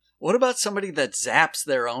What about somebody that zaps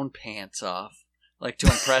their own pants off? Like to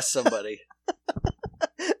impress somebody.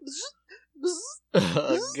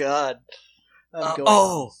 Oh, God.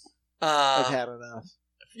 I've had enough.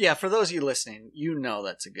 Yeah, for those of you listening, you know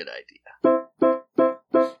that's a good idea.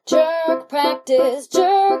 Jerk practice,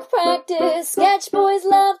 sketch boys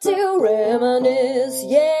love to reminisce,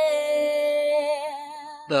 yeah.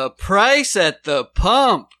 The price at the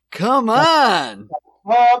pump, come on!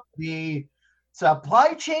 The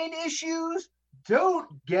supply chain issues, don't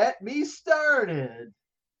get me started.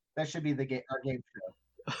 That should be our game show.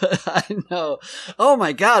 I know. Oh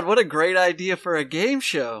my God, what a great idea for a game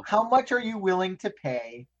show. How much are you willing to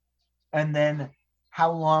pay? And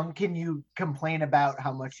how long can you complain about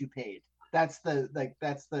how much you paid? That's the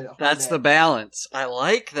balance. I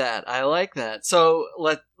like that. So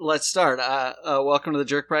let's start. Welcome to the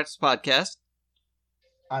Jerk Practice Podcast.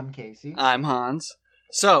 I'm Casey. I'm Hans.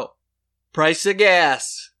 So, price of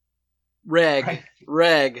gas. Reg,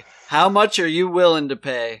 how much are you willing to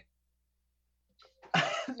pay?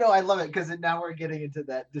 No, I love it because now we're getting into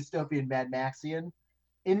that dystopian Mad Maxian.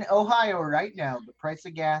 In Ohio right now, the price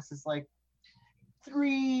of gas is like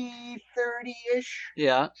 $3.30-ish.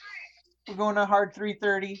 Yeah. We're going to hard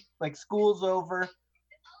 $3.30. Like school's over.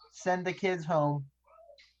 Send the kids home.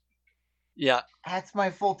 Yeah. That's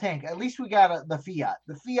my full tank. At least we got the Fiat.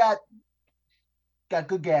 The Fiat got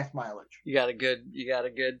good gas mileage. You got a good.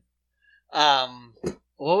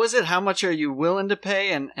 What was it? How much are you willing to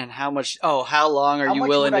pay, and how much? Oh, how long are you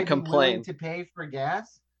willing to complain? Willing to pay for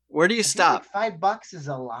gas? Where do you stop? Like $5 is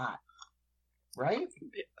a lot, right?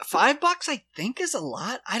 $5, I think, is a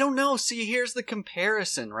lot. I don't know. See, here's the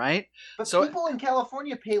comparison, right? But people in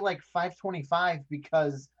California pay like $5.25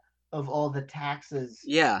 because of all the taxes.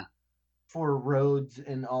 Yeah. For roads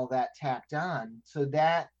and all that tacked on. So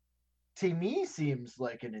that, to me, seems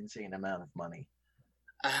like an insane amount of money.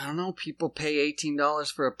 I don't know. People pay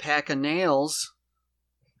 $18 for a pack of nails.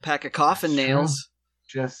 Pack of coffin nails.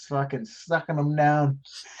 True. Just fucking sucking them down.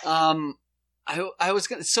 I was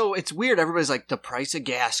gonna. So it's weird. Everybody's like, the price of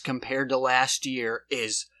gas compared to last year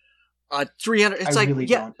is $300. It's I really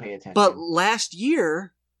don't pay attention. But last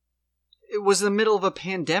year, it was the middle of a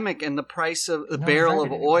pandemic, and the price of the barrel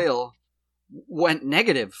of oil went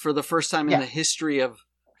negative for the first time in the history of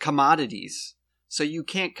commodities. So you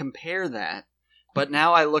can't compare that. But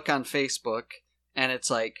now I look on Facebook, and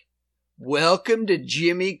it's like, welcome to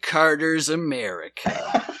Jimmy Carter's America.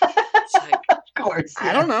 It's like, of course.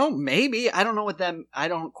 I don't know. Maybe. I don't know what that... I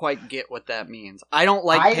don't quite get what that means. I don't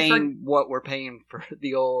like paying what we're paying for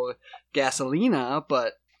the old gasolina,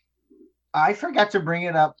 but... I forgot to bring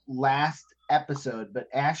it up last episode, but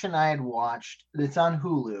Ash and I had watched... It's on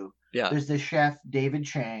Hulu. Yeah. There's this chef, David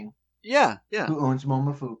Chang. Yeah. Who owns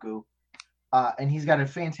Momofuku. And he's got a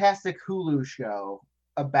fantastic Hulu show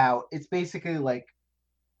about... It's basically like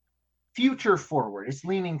future forward. It's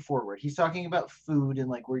leaning forward. He's talking about food and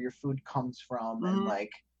like where your food comes from and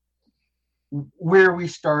like where we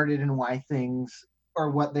started and why things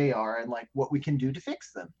are what they are and like what we can do to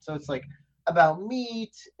fix them. So it's like about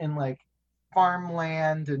meat and like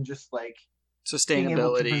farmland and just like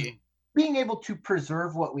sustainability, being able to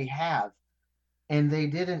preserve what we have. And they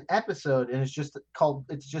did an episode and it's just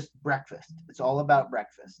breakfast. It's all about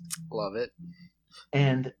breakfast. Love it.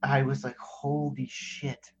 And I was like, holy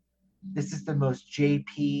shit. This is the most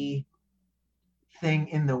JP thing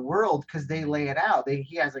in the world because they lay it out.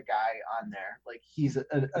 He has a guy on there. Like he's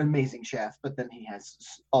an amazing chef, but then he has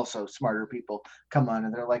also smarter people come on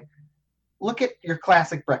and they're like, look at your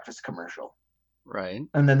classic breakfast commercial. Right.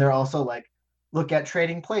 And then they're also like, look at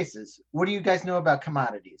Trading Places. What do you guys know about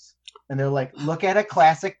commodities? And they're like, look at a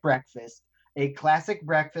classic breakfast. A classic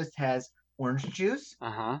breakfast has orange juice,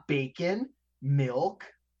 bacon, milk,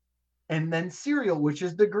 and then cereal, which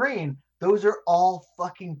is the grain. Those are all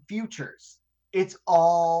fucking futures. It's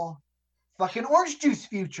all fucking orange juice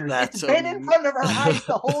futures. It's been in front of our eyes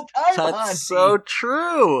the whole time. That's so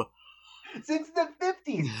true. Since the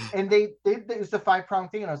 50s. And it was the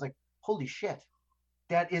 5-pronged thing. And I was like, holy shit.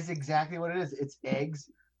 That is exactly what it is. It's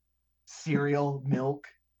eggs, cereal, milk,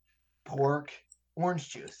 pork, orange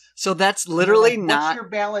juice. So that's literally like, not... What's your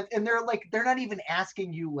balance? And they're not even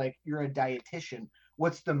asking you like you're a dietitian.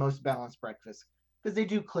 What's the most balanced breakfast? Because they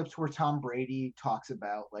do clips where Tom Brady talks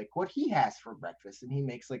about like what he has for breakfast, and he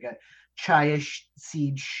makes like a chia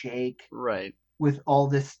seed shake, right, with all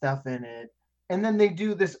this stuff in it. And then they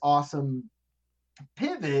do this awesome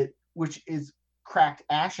pivot, which is cracked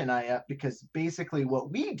Ash and I up because basically what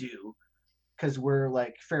we do, because we're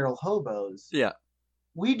like feral hobos, yeah,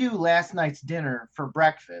 we do last night's dinner for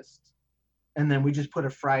breakfast, and then we just put a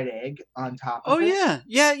fried egg on top of Oh, it.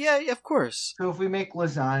 yeah, of course. So if we make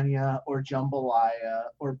lasagna or jambalaya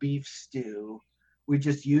or beef stew, we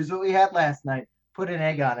just use what we had last night, put an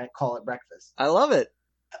egg on it, call it breakfast. I love it.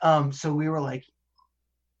 So we were like,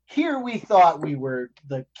 here we thought we were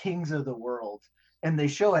the kings of the world. And they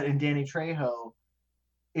show it, and Danny Trejo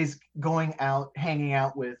is going out, hanging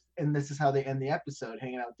out with, and this is how they end the episode,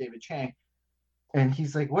 hanging out with David Chang. And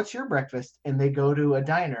he's like, what's your breakfast? And they go to a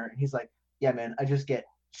diner, and he's like, yeah, man, I just get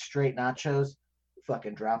straight nachos,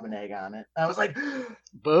 fucking drop an egg on it. I was like,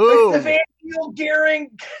 boom. It's the Van Field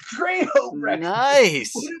Daring Trejo breakfast.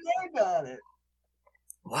 Nice. Put an egg on it.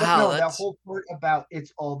 Wow. But no, that whole part about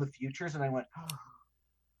it's all the futures, and I went, oh,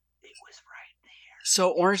 it was right there. So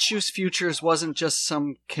Orange Juice Futures wasn't just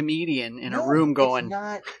some comedian in a room going, it's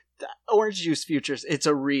not, Orange Juice Futures, it's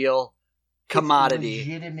a real commodity. It's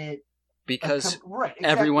legitimate. Because right, exactly.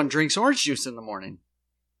 Everyone drinks orange juice in the morning.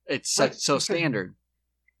 It's right, so standard.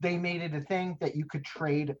 They made it a thing that you could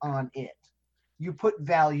trade on it. You put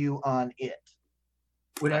value on it.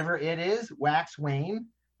 Whatever it is, wax, wane.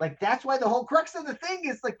 Like, that's why the whole crux of the thing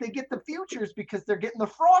is, like, they get the futures because they're getting the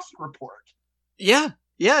Frost report. Yeah,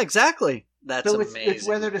 exactly. That's so amazing. It's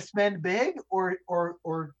whether to spend big or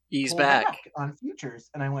ease back on futures.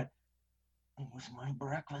 And I went, it was my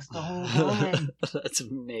breakfast the whole time. That's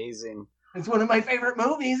amazing. It's one of my favorite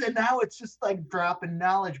movies, and now it's just like dropping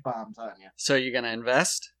knowledge bombs on you. So you're gonna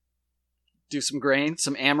invest? Do some grain,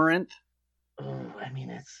 some amaranth? Oh, I mean,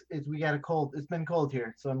 it's we got a cold. It's been cold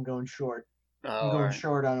here, so I'm going short. I'm going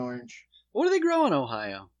short on orange. What do they grow in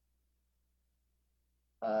Ohio?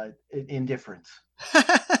 Indifference.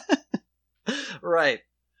 Right.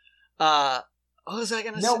 What was I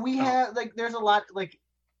gonna say? No, we have there's a lot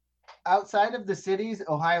outside of the cities.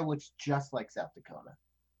 Ohio looks just like South Dakota.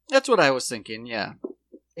 That's what I was thinking. Yeah.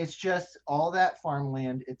 It's just all that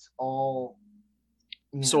farmland. It's all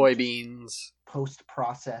soybeans,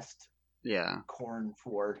 post-processed. Yeah. Corn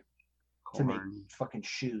to make fucking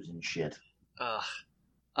shoes and shit.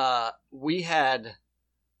 We had,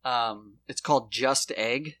 it's called Just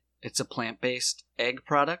Egg. It's a plant-based egg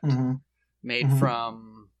product made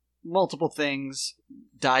from multiple things,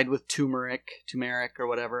 dyed with turmeric or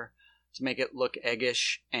whatever to make it look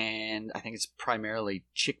eggish, and I think it's primarily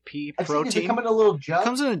chickpea protein. Does it come in a little jug?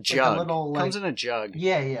 Comes in a jug. Comes in a jug.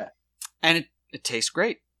 Yeah. And it tastes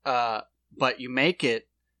great. But you make it,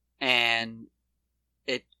 and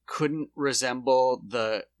it couldn't resemble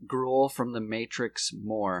the gruel from the Matrix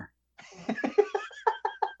more.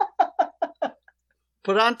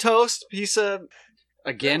 Put on toast, piece of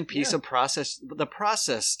processed. The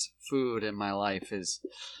processed food in my life is,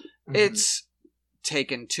 it's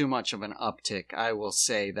taken too much of an uptick. I will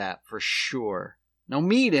say that for sure. No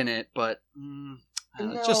meat in it, but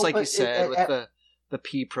just like you said, with the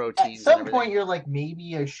pea proteins. At some point, you're like,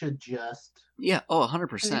 maybe I should just. Yeah. Oh,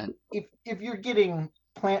 100%. If you're getting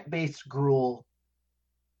plant-based gruel,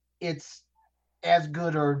 it's as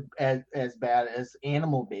good or as bad as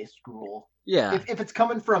animal-based gruel. Yeah. If it's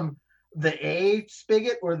coming from the A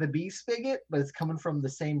spigot or the B spigot, but it's coming from the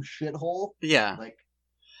same shithole. Yeah.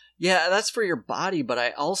 Yeah, that's for your body, but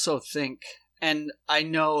I also think, and I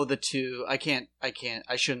know the two, I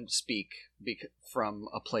shouldn't speak from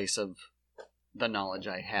a place of the knowledge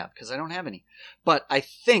I have, because I don't have any. But I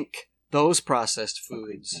think those processed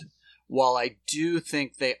foods, while I do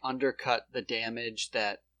think they undercut the damage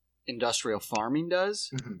that industrial farming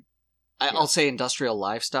does, I'll say industrial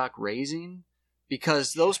livestock raising,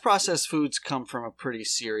 because those processed foods come from a pretty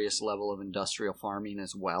serious level of industrial farming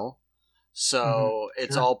as well. So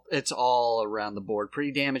it's all around the board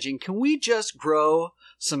pretty damaging. Can we just grow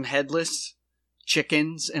some headless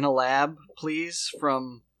chickens in a lab, please,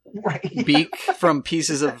 from from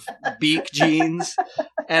pieces of beak genes?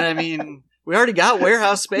 And I mean, we already got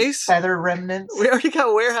warehouse space. Feather remnants. We already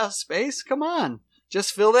got warehouse space. Come on.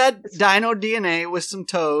 Just fill that dino DNA with some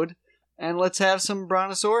toad, and let's have some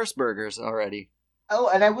Brontosaurus burgers already. Oh,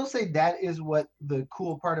 and I will say that is what the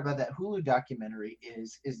cool part about that Hulu documentary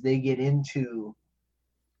is they get into,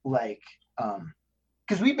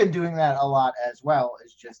 because we've been doing that a lot as well,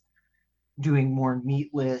 is just doing more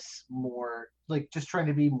meatless, more, just trying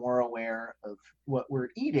to be more aware of what we're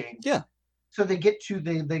eating. Yeah. So they go to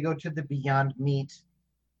the Beyond Meat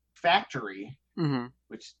factory,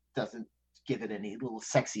 which doesn't give it any little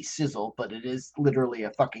sexy sizzle, but it is literally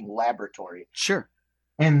a fucking laboratory. Sure.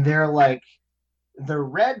 And they're like, the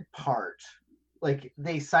red part,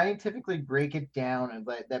 they scientifically break it down, and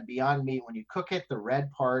that Beyond Meat, when you cook it, the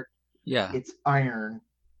red part, it's iron,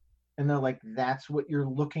 and they're like, that's what you're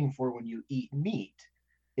looking for when you eat meat,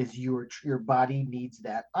 is your body needs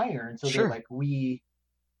that iron. So they're like, we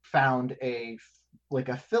found a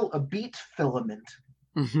beet filament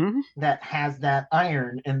Mm-hmm. that has that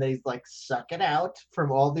iron, and they like suck it out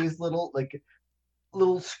from all these little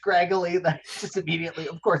scraggly that just immediately,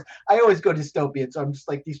 of course, I always go dystopian, so I'm just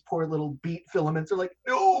like, these poor little beet filaments are like,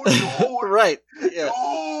 no, Right. Yeah.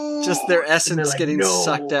 no. Just their essence like, getting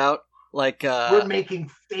sucked out like we're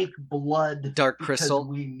making fake blood, dark crystal.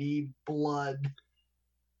 We need blood.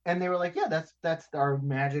 And they were like, yeah, that's our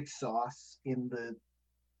magic sauce in the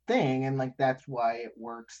thing, and like that's why it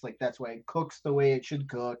works, like that's why it cooks the way it should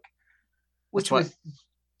cook, which was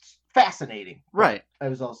fascinating. Right. I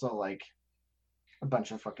was also like a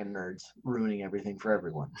bunch of fucking nerds ruining everything for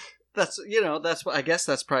everyone. That's I guess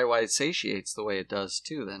that's probably why it satiates the way it does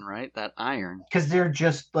too then, right? That iron. Because they're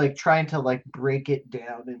just like trying to like break it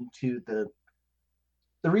down into the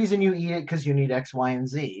reason you eat it, because you need X, Y, and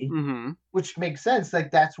Z, mm-hmm. which makes sense. Like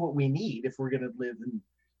that's what we need if we're going to live in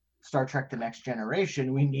Star Trek The Next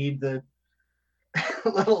Generation. We need the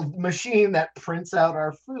little machine that prints out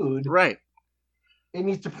our food. Right. It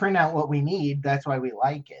needs to print out what we need. That's why we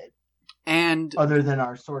like it. And other than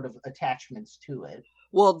our sort of attachments to it.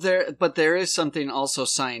 Well, there is something also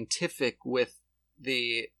scientific with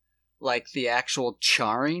the actual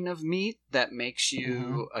charring of meat that makes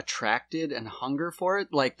you attracted and hunger for it.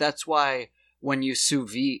 Like that's why when you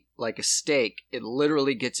sous vide like a steak, it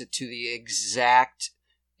literally gets it to the exact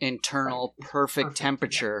internal perfect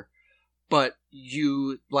temperature. Yeah. But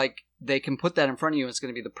they can put that in front of you and it's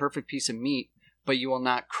going to be the perfect piece of meat, but you will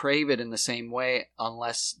not crave it in the same way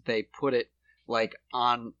unless they put it like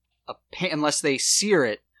on a pan, unless they sear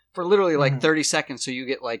it for literally like 30 seconds, so you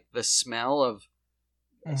get like the smell of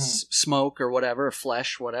smoke or whatever,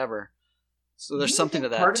 flesh, whatever. So there's something to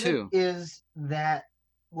that part too. Of it is that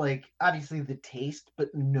like obviously the taste,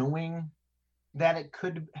 but knowing that it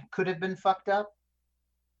could have been fucked up.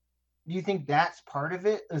 Do you think that's part of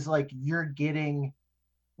it? Is like you're getting,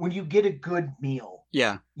 when you get a good meal,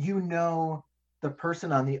 yeah, you know the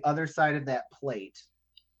person on the other side of that plate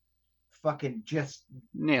fucking just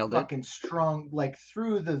nailed fucking it. Strong, like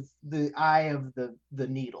through the eye of the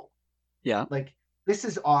needle. Yeah. Like, this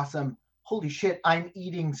is awesome. Holy shit, I'm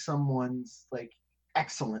eating someone's like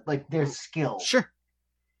excellent, like their skill. Sure.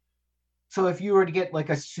 So if you were to get like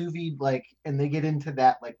a sous vide, like, and they get into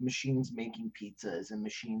that, like machines making pizzas and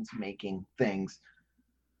machines making things,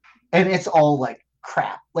 and it's all like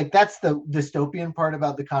crap. Like that's the dystopian part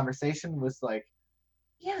about the conversation was like,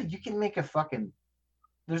 yeah, you can make a fucking,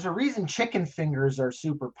 there's a reason chicken fingers are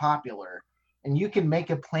super popular, and you can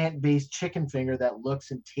make a plant-based chicken finger that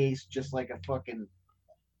looks and tastes just like a fucking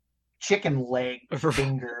chicken leg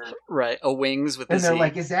finger. Right, a wings with and they're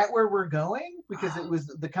like, is that where we're going? Because it was,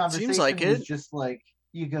 the conversation seems like was it. Just like,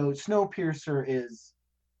 you go, Snowpiercer is,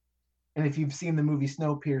 and if you've seen the movie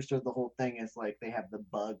Snowpiercer, the whole thing is like they have the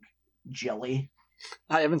bug jelly.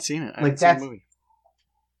 I haven't seen it. Like that's,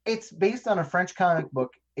 it's based on a French comic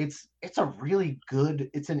book. It's a really good,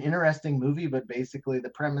 it's an interesting movie, but basically the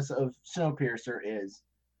premise of Snowpiercer is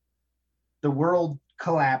the world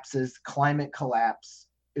collapses, climate collapse,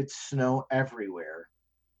 it's snow everywhere.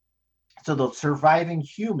 So the surviving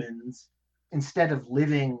humans, instead of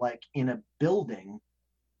living like in a building,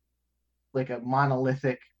 like a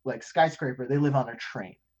monolithic like skyscraper, they live on a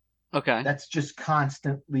train. Okay. That's just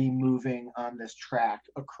constantly moving on this track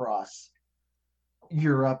across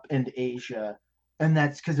Europe and Asia. And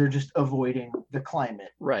that's because they're just avoiding the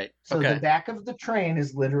climate. Right. So the back of the train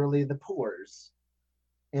is literally the poors.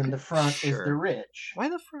 And the front is the rich. Why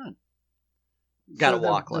the front? Gotta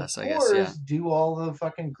walk less, I guess, yeah. Do all the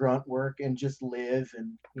fucking grunt work and just live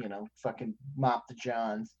and, you know, fucking mop the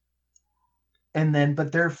johns. And then,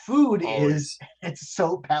 but their food is, it's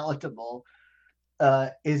so palatable,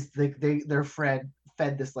 is they're fed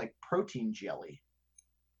this like protein jelly.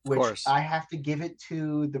 Which I have to give it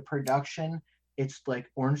to the production. It's like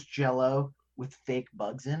orange Jello with fake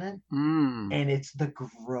bugs in it. And it's the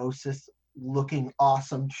grossest looking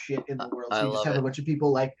awesome shit in the world. So you just have a bunch of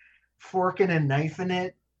people like forking and knifing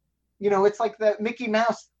it. You know, it's like the Mickey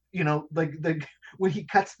Mouse, you know, like when he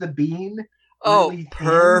cuts the bean. Really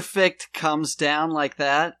perfect thin, comes down like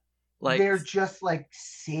that. Like they're just like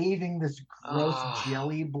saving this gross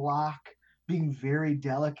jelly block, being very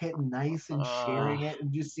delicate and nice and sharing it,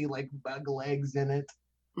 and you see like bug legs in it.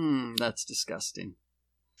 That's disgusting.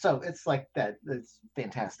 So it's like that. It's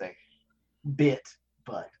fantastic bit,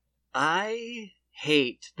 but I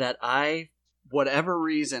hate that whatever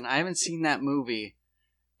reason, I haven't seen that movie,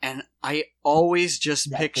 and I always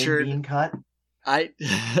just pictured bean cut. I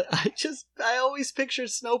always pictured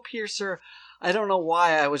Snowpiercer I don't know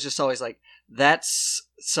why I was just always like, that's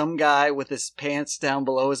some guy with his pants down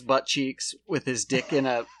below his butt cheeks with his dick in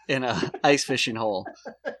a ice fishing hole.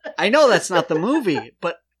 I know that's not the movie,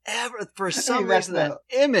 but for some reason that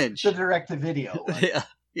image, the direct-to-video one.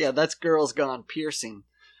 yeah, that's Girls Gone Piercing.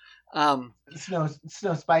 Snow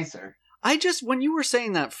Spicer. When you were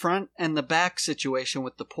saying that front and the back situation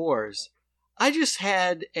with the pores, I just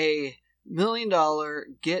had a $1 million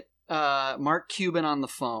get Mark Cuban on the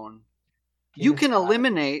phone. You can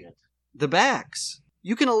eliminate the backs.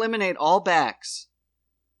 You can eliminate all backs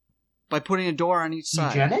by putting a door on each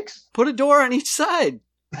side. Eugenics? Put a door on each side.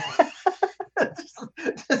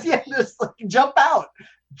 just like jump out.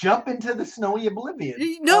 Jump into the snowy oblivion.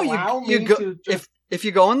 No, you go. If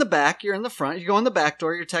you go in the back, you're in the front. If you go in the back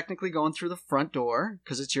door, you're technically going through the front door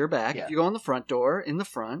because it's your back. Yeah. If you go in the front door, in the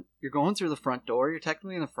front, you're going through the front door. You're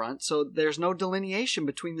technically in the front. So there's no delineation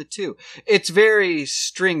between the two. It's very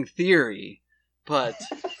string theory, but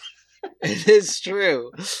it is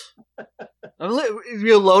true.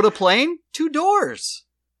 You load a plane, 2 doors.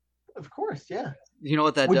 Of course, yeah. You know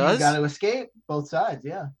what that does? You got to escape both sides,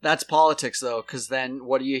 yeah. That's politics, though, because then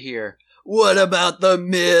what do you hear? What about the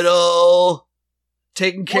middle?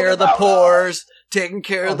 Taking care of the poors, taking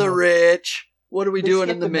care of the rich. What are we doing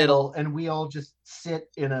in the middle? And we all just sit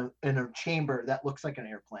in a chamber that looks like an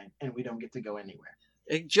airplane, and we don't get to go anywhere.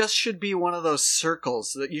 It just should be one of those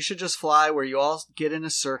circles that you should just fly where you all get in a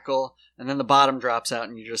circle, and then the bottom drops out,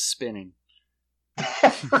 and you're just spinning.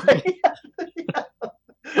 That's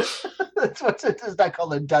what it is. Not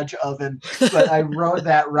called a Dutch oven, but I rode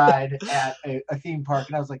that ride at a theme park,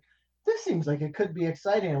 and I was like, this seems like it could be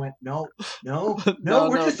exciting. I went, no,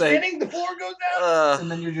 we're just spinning, the floor goes out, and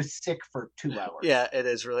then you're just sick for 2 hours. Yeah, it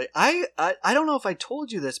is really. I don't know if I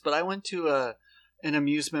told you this, but I went to an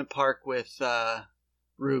amusement park with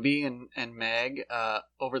Ruby and Meg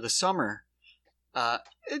over the summer.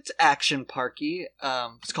 It's action parky.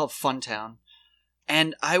 It's called Funtown,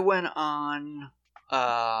 and I went on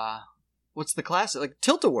what's the classic, like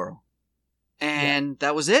Tilt-A-Whirl, and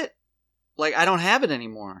that was it. Like, I don't have it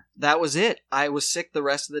anymore. That was it. I was sick the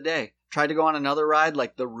rest of the day. Tried to go on another ride,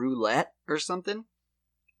 like the roulette or something.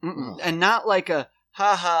 And not like a,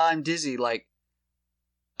 ha-ha, I'm dizzy. Like,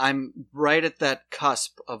 I'm right at that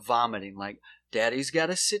cusp of vomiting. Like, Daddy's got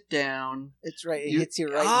to sit down. It's right. It hits you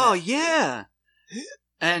right. Oh, yeah.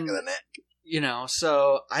 And,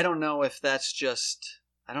 so I don't know if that's just,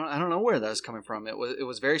 I don't know where that was coming from. It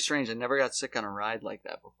was very strange. I never got sick on a ride like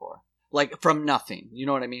that before. Like, from nothing. You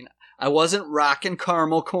know what I mean? I wasn't rocking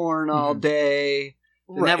caramel corn all day.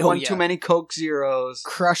 Didn't have too many Coke Zeros.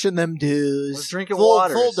 Crushing them dues. Was drinking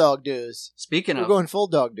waters. Full dog dues. Speaking of... We're going full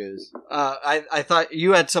dog dues. I thought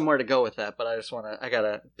you had somewhere to go with that, but I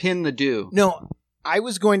gotta pin the do. No, I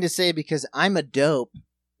was going to say because I'm a dope,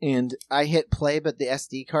 and I hit play, but the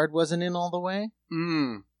SD card wasn't in all the way.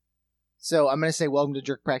 So I'm going to say welcome to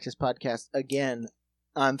Jerk Practice Podcast again.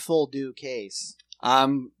 I'm full do case.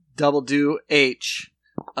 I'm double do H.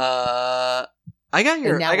 I got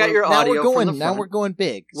your audio from the front. Now we're going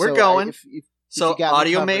big. We're going. So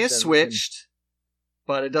audio may have switched,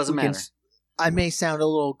 but it doesn't matter. I may sound a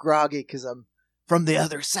little groggy because I'm from the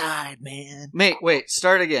other side, man. Mate, wait.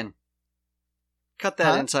 Start again. Cut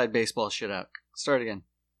that inside baseball shit out. Start again.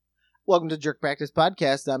 Welcome to Jerk Practice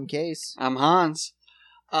Podcast. I'm Case. I'm Hans.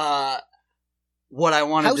 What I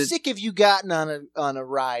wanted How sick have you gotten on a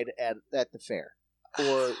ride at the fair?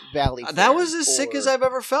 Or Valley Fair? That was as sick as I've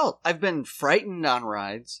ever felt. I've been frightened on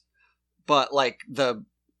rides, but like the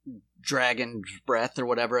Dragon's Breath or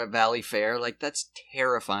whatever at Valley Fair, like that's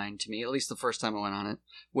terrifying to me, at least the first time I went on it,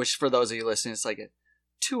 which for those of you listening, it's like a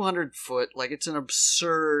 200-foot, like it's an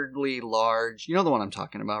absurdly large, you know the one I'm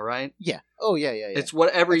talking about, right? Yeah. Oh, yeah. It's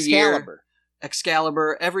what every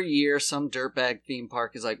Excalibur, every year some dirtbag theme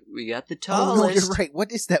park is like, we got the tallest. Oh, no, you're right.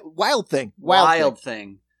 What is that? Wild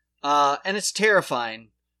thing. And it's terrifying,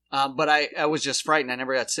 but I was just frightened. I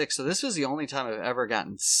never got sick, so this was the only time I've ever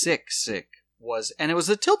gotten sick, and it was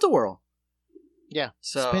a Tilt-A-Whirl. Yeah,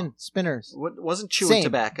 so spinners. Wasn't chewing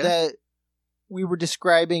tobacco. We were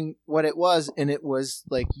describing what it was, and it was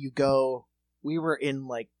like we were in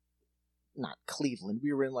like, not Cleveland,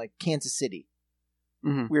 we were in like Kansas City.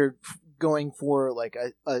 Mm-hmm. We were going for like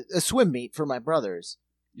a swim meet for my brothers.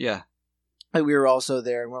 Yeah. And we were also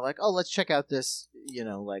there, and we're like, oh, let's check out this,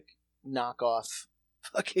 like, knockoff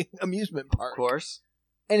fucking amusement park. Of course.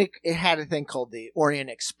 And it had a thing called the Orient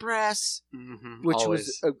Express, which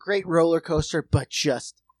was a great roller coaster, but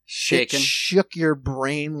just shaken. It shook your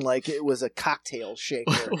brain like it was a cocktail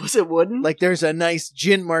shaker. Was it wooden? Like there's a nice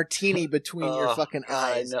gin martini between your fucking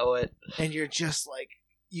eyes. I know it. And you're just like,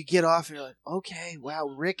 you get off and you're like, okay, wow,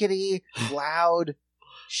 rickety, loud,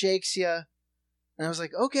 shakes you. And I was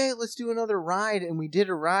like, okay, let's do another ride. And we did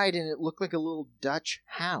a ride, and it looked like a little Dutch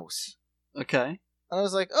house. Okay. And I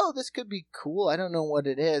was like, oh, this could be cool. I don't know what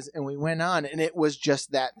it is. And we went on, and it was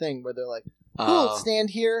just that thing where they're like, cool,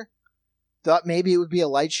 stand here. Thought maybe it would be a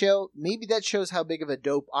light show. Maybe that shows how big of a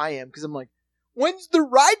dope I am, because I'm like, when's the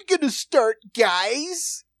ride gonna start,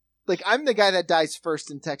 guys? Like, I'm the guy that dies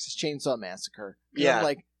first in Texas Chainsaw Massacre. Yeah. I'm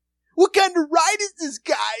like, what kind of ride is this,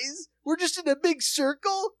 guys? We're just in a big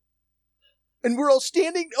circle? And we're all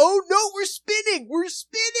standing. Oh no, we're spinning. We're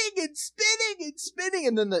spinning and spinning and spinning.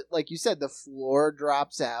 And then, like you said, the floor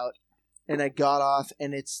drops out. And I got off,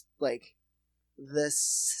 and it's like the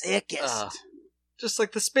sickest. Just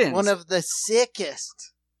like the spins. One of the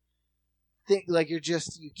sickest. Like you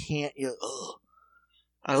can't.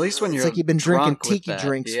 At least when you're it's like you've been drinking tiki that,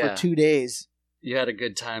 drinks for 2 days. You had a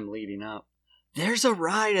good time leading up. There's a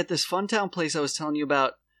ride at this Funtown place I was telling you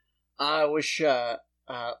about. I wish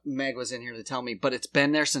Meg was in here to tell me, but it's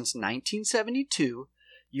been there since 1972.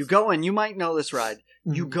 You go in, you might know this ride.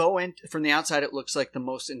 Mm-hmm. You go in, from the outside it looks like the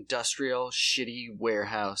most industrial, shitty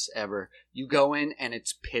warehouse ever. You go in and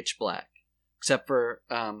it's pitch black. Except for,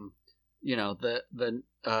 the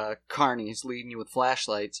carnies leading you with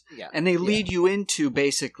flashlights. Yeah. And they lead you into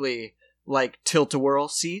basically like tilt-a-whirl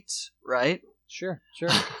seats, right? Sure.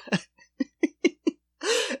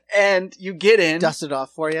 And you get in. Dust it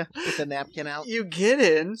off for you. Get the napkin out. You get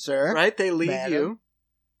in. Sir. Right? They lead you.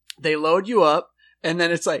 They load you up. And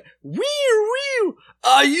then it's like, wee,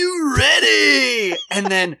 are you ready? And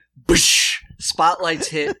then, boosh, spotlights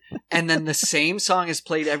hit. And then the same song is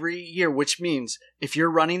played every year, which means if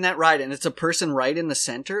you're running that ride and it's a person right in the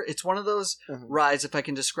center, it's one of those rides, if I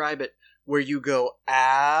can describe it, where you go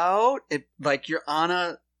out, like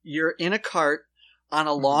you're in a cart on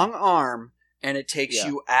a long arm, and it takes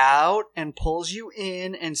you out and pulls you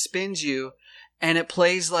in and spins you, and it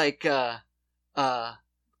plays like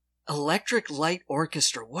Electric Light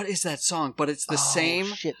Orchestra. What is that song? But it's the same.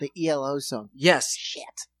 Shit, the ELO song. Yes.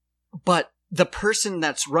 Shit. But the person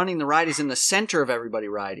that's running the ride is in the center of everybody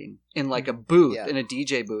riding, in like a booth, in a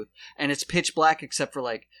DJ booth, and it's pitch black except for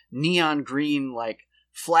like neon green like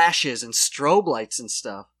flashes and strobe lights and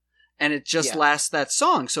stuff, and it just lasts that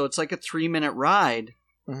song. So it's like a 3-minute ride.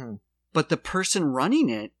 Mm-hmm. But the person running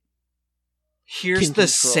it hears the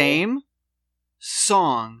same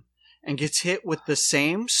song and gets hit with the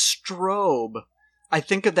same strobe. I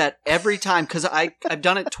think of that every time because I've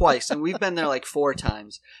done it twice, and we've been there like 4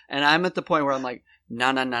 times. And I'm at the point where I'm like, no.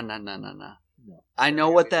 I know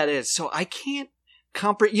what that is. So I can't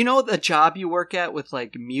comprehend. You know the job you work at with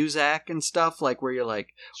like Muzak and stuff, like where you're like,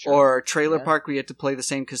 or Trailer Park where you have to play the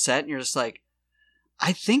same cassette, and you're just like,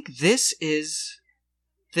 I think this is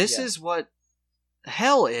what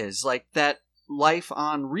hell is, like that life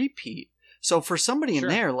on repeat. So for somebody in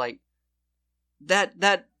there, like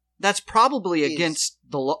that's probably against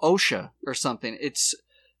the OSHA or something. It's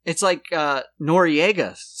like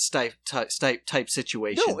Noriega type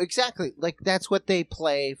situation. No, exactly. Like that's what they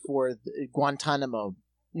play for the Guantanamo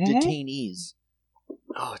detainees.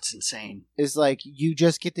 Oh, it's insane. Is like you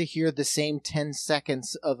just get to hear the same 10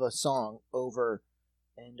 seconds of a song over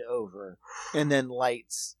and over, and then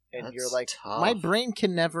lights, and that's you're like, tough. My brain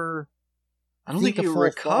can never. I don't think you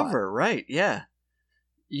recover, thought. Right? Yeah,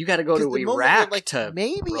 you got to go to Iraq like, to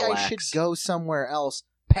maybe relax. I should go somewhere else.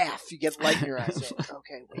 Path, you get light in your eyes. Like,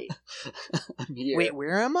 okay, wait,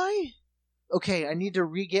 where am I? Okay, I need to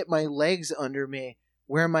re-get my legs under me.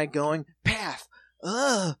 Where am I going? Path.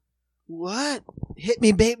 What? Hit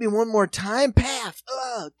me, baby, one more time. Path.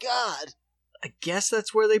 God. I guess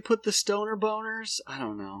that's where they put the stoner boners. I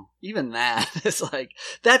don't know. Even that is like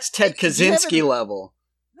that's Ted Kaczynski level.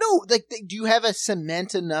 No, like, do you have a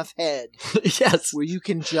cement enough head? Yes, where you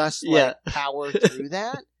can just power through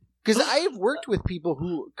that? Because I have worked with people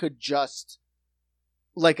who could just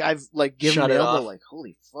I've given them elbow, like,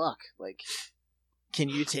 holy fuck, like, can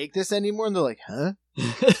you take this anymore? And they're like, huh?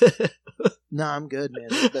 No, I'm good, man.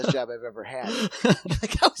 It's the best job I've ever had.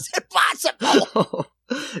 Like, how is it possible?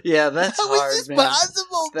 Yeah, that's how hard, How is this man.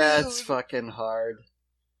 possible, dude? That's fucking hard.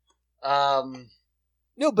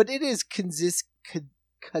 No, but it is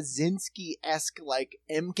Kaczynski-esque, like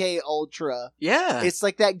MK Ultra. Yeah. It's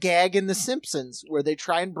like that gag in The Simpsons where they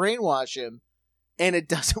try and brainwash him, and it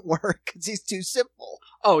doesn't work because he's too simple.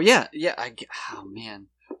 Oh, yeah. Yeah. Oh, man.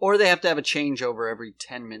 Or they have to have a changeover every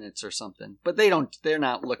 10 minutes or something. But they're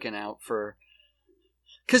not looking out for...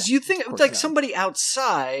 Because you think, like, somebody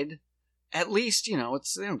outside, at least, they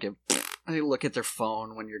don't give... They look at their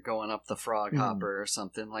phone when you're going up the frog hopper or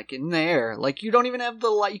something, like in there. Like, you don't even have the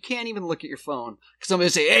light. You can't even look at your phone. Because somebody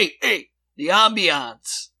will say, hey, the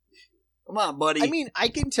ambiance. Come on, buddy. I mean, I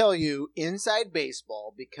can tell you inside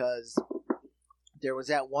baseball because there was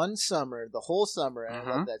that one summer, the whole summer, and I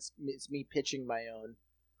love that it's me pitching my own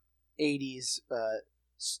 80s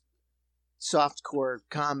softcore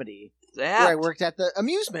comedy where I worked at the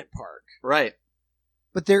amusement park. Right.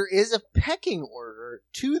 But there is a pecking order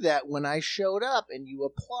to that when I showed up and you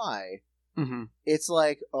apply. Mm-hmm. It's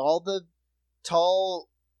like all the tall,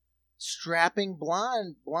 strapping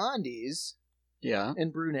blondies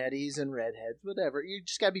and brunetties and redheads, whatever. You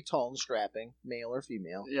just gotta be tall and strapping, male or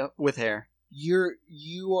female. Yep, with hair.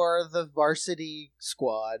 You are the varsity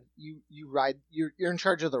squad. You ride. You're in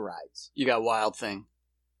charge of the rides. You got Wild Thing.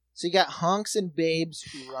 So you got hunks and babes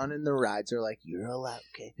running the rides. They're like, you're allowed.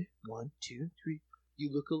 Okay, 1, 2, 3.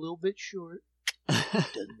 You look a little bit short.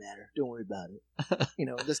 Doesn't matter. Don't worry about it. You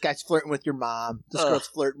know, this guy's flirting with your mom. This girl's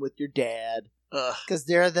flirting with your dad. Because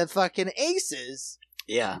they're the fucking aces.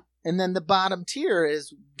 Yeah. And then the bottom tier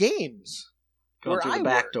is games. Going through the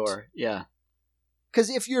back door. Yeah. Because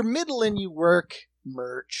if you're middle and you work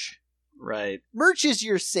merch. Right. Merch is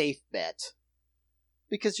your safe bet.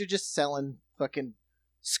 Because you're just selling fucking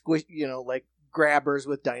squish, like grabbers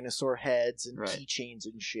with dinosaur heads and keychains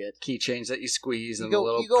and shit. Keychains that you squeeze and the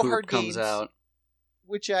little poop comes out.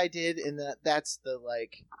 Which I did, and that's the,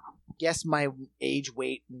 guess my age,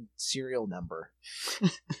 weight, and serial number.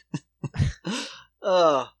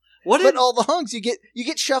 But all the hunks, you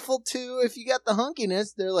get shuffled to. If you got the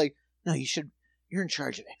hunkiness, they're like, no, you're in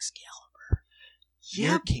charge of Excalibur. Yeah.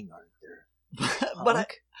 You're King Arthur.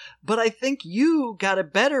 But I think you got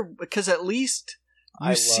it better because at least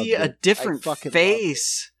you see a different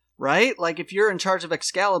face, right? Like if you're in charge of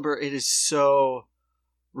Excalibur, it is so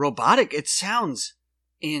robotic. It sounds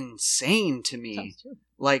insane to me.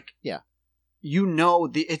 Like,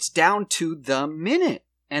 it's down to the minute,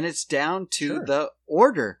 and it's down to the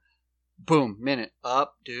order. Boom, minute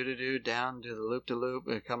up, do down, do the loop to loop.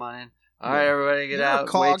 Come on in. All right, everybody, get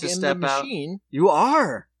out. Wait to step out. You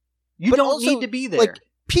are. You don't need to be there. Like,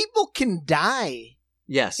 people can die.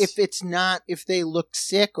 Yes. If they look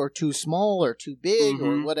sick or too small or too big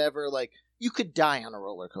or whatever, like, you could die on a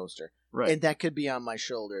roller coaster. Right. And that could be on my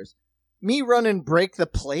shoulders. Me running break the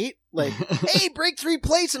plate, like, hey, break 3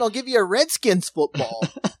 plates and I'll give you a Redskins football.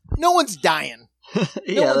 No one's dying.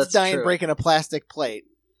 No one's dying true. Breaking a plastic plate.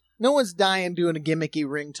 No one's dying doing a gimmicky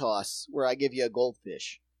ring toss where I give you a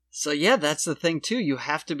goldfish. So yeah, that's the thing too. You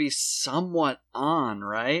have to be somewhat on,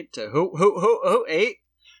 right? To ho, hey,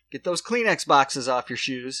 get those Kleenex boxes off your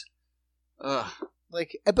shoes. Ugh.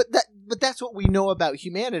 But that's what we know about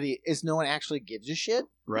humanity is no one actually gives a shit.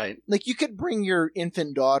 Right. Like, you could bring your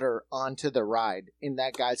infant daughter onto the ride, and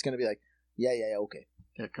that guy's going to be like, yeah, okay.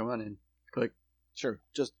 Yeah, come on in. Click. Sure.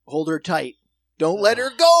 Just hold her tight. Don't let her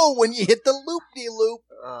go when you hit the loop-de-loop.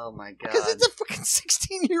 Oh, my God. Because it's a fucking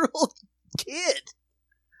 16-year-old kid.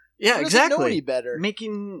 Yeah, Who exactly. doesn't know any better.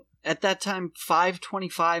 Making, at that time,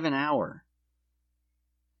 $5.25 an hour.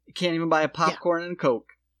 You can't even buy a popcorn and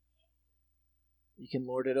Coke. You can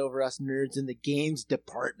lord it over us nerds in the games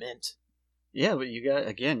department. Yeah, but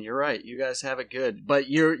you're right. You guys have it good. But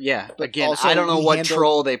again, also I don't know what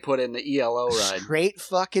troll they put in the ELO ride. Straight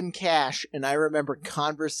fucking cash. And I remember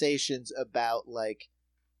conversations about, like,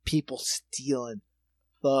 people stealing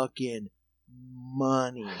fucking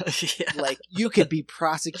money. Yeah. Like, you could be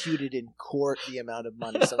prosecuted in court the amount of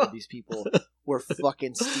money some of these people were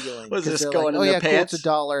fucking stealing. Was this going in their pants?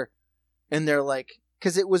 Cool, it's $1. And they're like,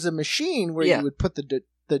 because it was a machine where you would put the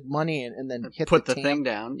money in and then put the thing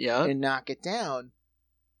down, and knock it down.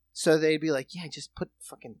 So they'd be like, yeah, just put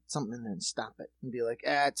fucking something in there and stop it. And be like,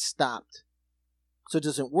 it's stopped. So it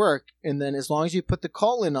doesn't work. And then as long as you put the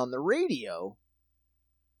call in on the radio,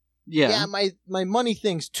 my money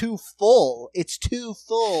thing's too full. It's too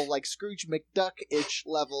full, like Scrooge McDuck-ish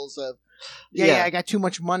levels of, I got too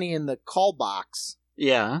much money in the call box.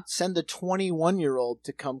 Yeah. Send the 21-year-old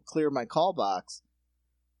to come clear my call box.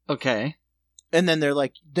 Okay. And then they're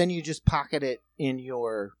like, then you just pocket it in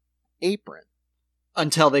your apron.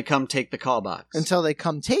 Until they come take the call box. Until they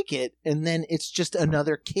come take it, and then it's just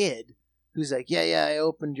another kid who's like, I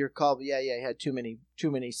opened your call, but I had too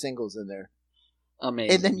many singles in there.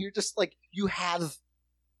 Amazing. And then you're just like, you have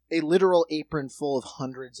a literal apron full of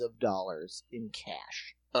hundreds of dollars in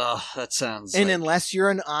cash. Oh, that sounds unless you're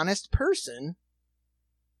an honest person,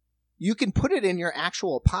 you can put it in your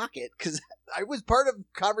actual pocket, because I was part of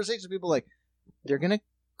conversations with people like, they're going to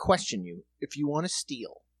question you if you want to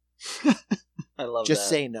steal. I love Just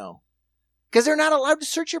say no. Because they're not allowed to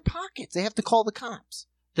search your pockets. They have to call the cops.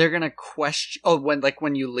 they're gonna question. Oh,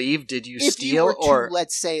 when you leave, did you if steal you were to, or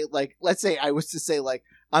let's say I was to say like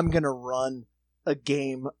I'm gonna run a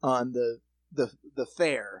game on the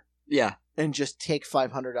fair, yeah, and just take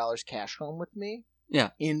 $500 cash home with me,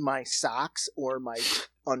 yeah, in my socks or my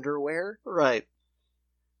underwear, right?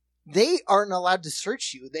 They aren't allowed to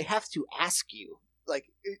search you. They have to ask you. Like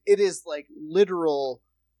it is like literal.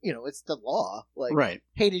 It's the law. Like, right?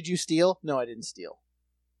 Hey, did you steal? No, I didn't steal.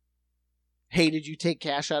 Hey, did you take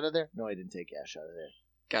cash out of there? No, I didn't take cash out of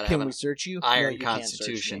there. Can we search you? Iron no,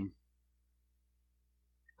 Constitution.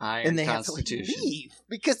 And they have to leave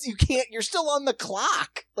because you can't. You're still on the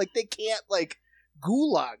clock. Like they can't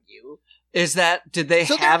gulag you. Is that? Did they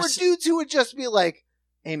so have? There were dudes who would just be like,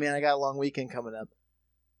 "Hey, man, I got a long weekend coming up."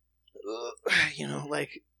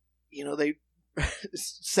 They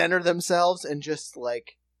center themselves and just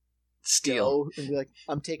steal and be like,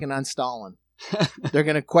 "I'm taking on Stalin." They're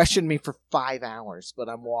gonna question me for 5 hours, but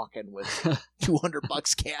I'm walking with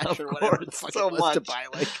 $200 cash or whatever the fuck it was to buy.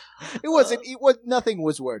 It wasn't. Nothing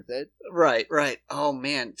was worth it. Right. Oh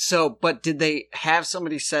man. So, but did they have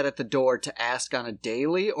somebody set at the door to ask on a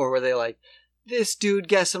daily, or were they like, "This dude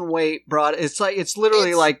guessing weight brought"? It's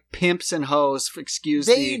literally like pimps and hoes. Excuse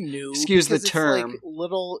the term.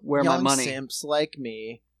 Little where young my money simps like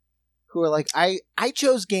me, who are like, I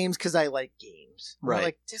chose games because I like games. Right.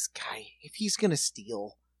 Like, this guy, if he's gonna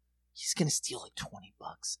steal, he's gonna steal like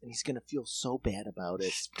 $20, and he's gonna feel so bad about it.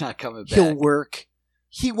 He's not coming back. He'll work.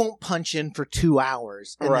 He won't punch in for 2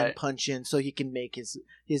 hours and then punch in so he can make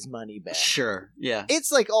his money back. Sure. Yeah.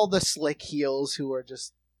 It's like all the slick heels who are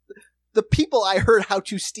just the people I heard how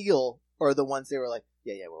to steal are the ones they were like,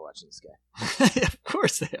 yeah, we're watching this guy. Of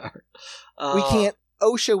course they are.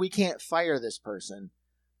 We can't fire this person,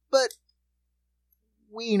 but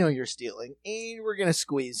we know you're stealing, and we're gonna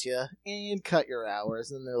squeeze you and cut your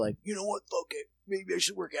hours. And they're like, you know what? Fuck it. Maybe I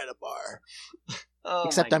should work at a bar.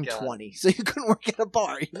 Except I'm 20, so you couldn't work at a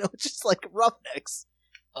bar. It's just like roughnecks.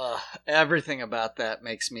 Everything about that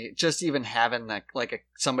makes me just even having that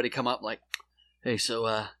somebody come up like, hey, so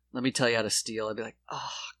let me tell you how to steal. I'd be like,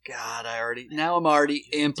 oh God, I'm already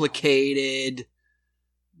implicated.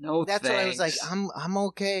 No, that's thanks. what I was like. I'm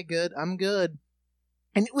okay, good. I'm good.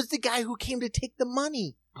 And it was the guy who came to take the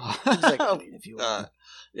money. He was like, if you want.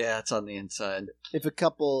 Yeah, it's on the inside. If a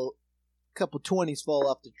couple 20s fall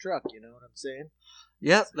off the truck, you know what I'm saying?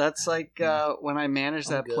 Yep, that's like when I managed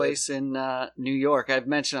that place in New York. I've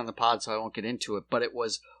mentioned on the pod, so I won't get into it, but it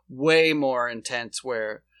was way more intense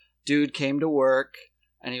where dude came to work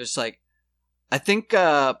and he was like, I think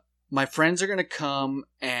my friends are going to come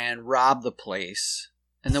and rob the place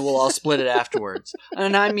and then we'll all split it afterwards.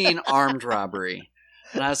 And I mean armed robbery.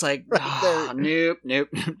 And I was like, nope.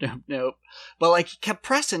 But he kept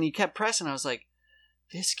pressing. I was like,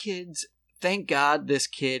 thank God this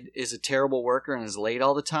kid is a terrible worker and is late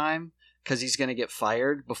all the time because he's going to get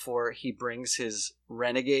fired before he brings his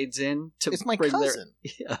renegades in. It's my cousin.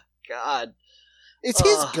 Yeah, God. It's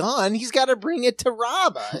his gun. He's got to bring it to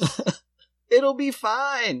rob us. It'll be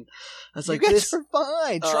fine. I was like, you guys are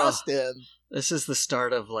fine. Trust him. This is the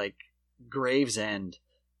start of Gravesend,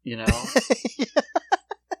 Yeah.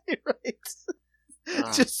 Right.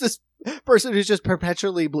 Just this person who's just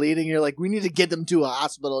perpetually bleeding. You're like, we need to get them to a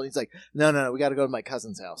hospital. And he's like, no, we got to go to my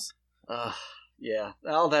cousin's house. Yeah,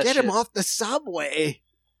 all that. Get him off the subway.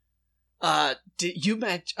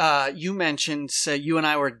 You mentioned? So you and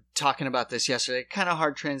I were talking about this yesterday. Kind of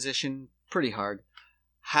hard transition, pretty hard.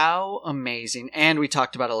 How amazing! And we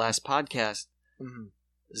talked about it last podcast. Mm-hmm.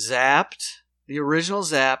 Zapped. The original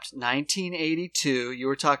Zapped, 1982. You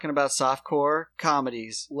were talking about softcore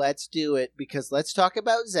comedies. Let's do it, because let's talk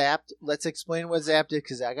about Zapped. Let's explain what Zapped is,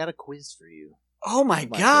 because I got a quiz for you. Oh my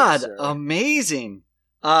God. Amazing.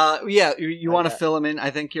 Yeah, you want to fill them in? I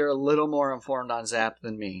think you're a little more informed on Zapped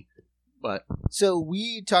than me. But so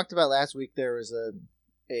we talked about last week, there was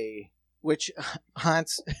a which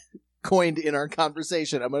Hans coined in our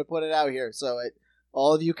conversation. I'm going to put it out here so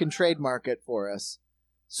all of you can trademark it for us.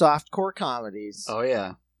 Softcore comedies. Oh,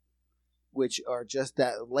 yeah. Which are just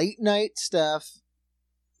that late night stuff.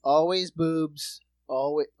 Always boobs.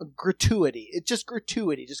 Always gratuity. It's just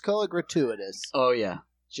gratuity. Just call it gratuitous. Oh, yeah.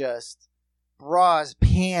 Just bras,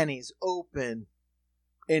 panties open.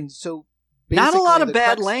 And so not a lot of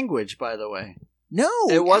bad language, by the way. No.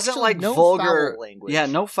 It wasn't no vulgar foul language. Yeah,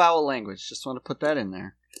 no foul language. Just want to put that in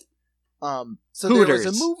there. So Hooters.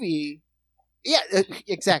 There was a movie. Yeah,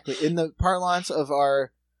 exactly. In the parlance of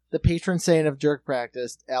the patron saint of jerk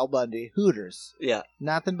practice, Al Bundy, Hooters. Yeah.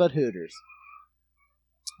 Nothing but Hooters.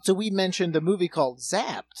 So we mentioned a movie called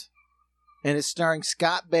Zapped, and it's starring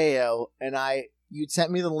Scott Baio, and I you'd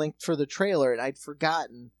sent me the link for the trailer, and I'd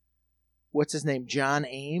forgotten what's his name, John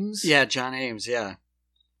Ames. Yeah, John Ames. Yeah.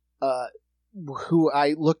 Who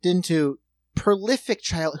I looked into, prolific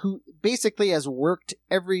child who basically has worked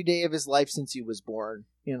every day of his life since he was born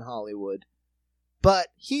in Hollywood. But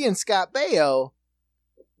he and Scott Baio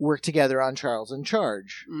worked together on Charles in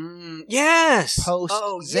Charge. Yes. Post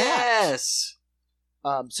Zapped. Yes.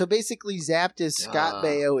 So basically, Zapped is Scott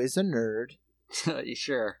Baio is a nerd. You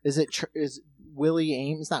sure? Is Willie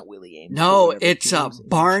Ames? Not Willie Ames. No, it's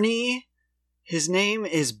Barney. His name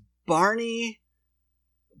is Barney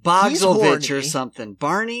Bogsovich or something.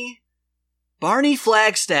 Barney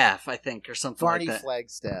Flagstaff, I think, or something like that. Barney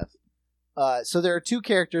Flagstaff. So there are two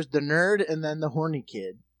characters, the nerd and then the horny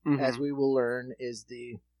kid. Mm-hmm. As we will learn,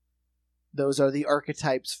 those are the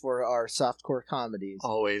archetypes for our softcore comedies.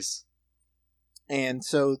 Always. And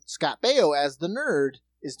so Scott Baio, as the nerd,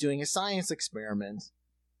 is doing a science experiment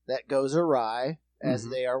that goes awry, as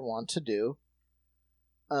they are wont to do.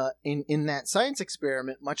 In that science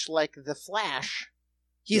experiment, much like the Flash,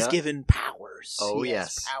 he's given powers. Oh, he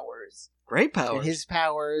yes. has powers. Great powers. And his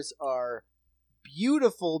powers are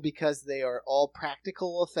beautiful because they are all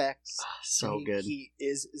practical effects. So good. He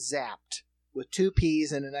is zapped with 2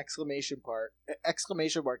 P's and an exclamation mark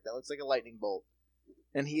that looks like a lightning bolt.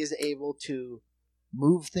 And he is able to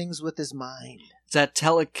move things with his mind. Is that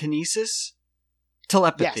telekinesis?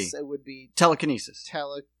 Telepathy. Yes, it would be telekinesis.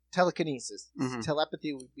 Telekinesis. Mm-hmm.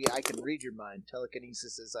 Telepathy would be I can read your mind.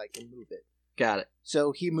 Telekinesis is I can move it. Got it.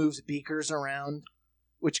 So he moves beakers around,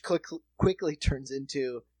 which quickly turns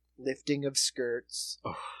into lifting of skirts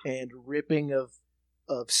and ripping of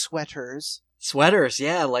sweaters. Sweaters,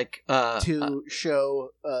 yeah, like to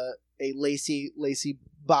show a lacy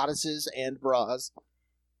bodices and bras.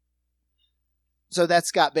 So that's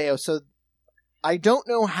Scott Baio. So I don't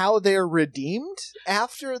know how they're redeemed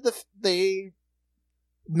after they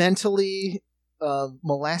mentally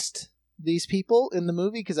molest these people in the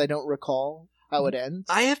movie, because I don't recall how it ends.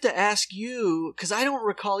 I have to ask you, because I don't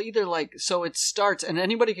recall either. Like, so it starts, and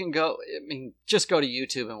anybody can go. I mean, just go to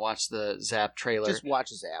YouTube and watch the Zap trailer. Just watch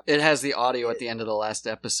Zap. It has the audio at the end of the last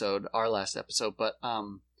episode, our last episode. But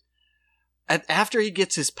after he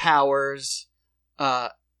gets his powers,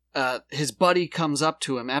 his buddy comes up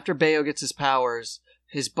to him. After Baio gets his powers,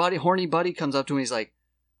 his horny buddy comes up to him. He's like,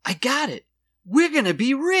 "I got it. We're going to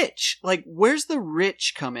be rich." Like, where's the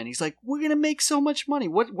rich come in? He's like, we're going to make so much money.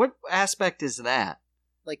 What aspect is that?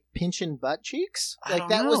 Like pinching butt cheeks? Like,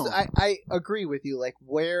 that was, I agree with you. Like,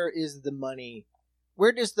 where is the money?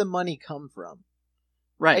 Where does the money come from?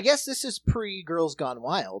 Right. I guess this is pre-Girls Gone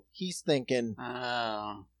Wild. He's thinking,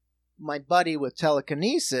 my buddy with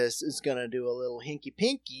telekinesis is going to do a little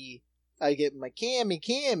hinky-pinky. I get my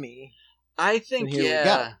cammy. I think,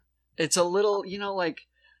 it's a little,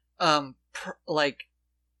 like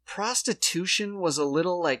prostitution was a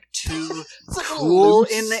little like too cool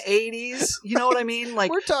in the 80s. You know what I mean?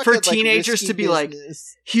 Like for teenagers to be like,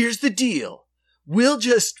 here's the deal. We'll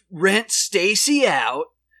just rent Stacy out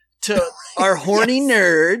to our horny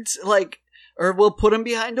nerds, like, or we'll put them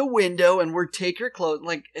behind a window and we'll take her clothes.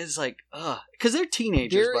 Like, it's like, because they're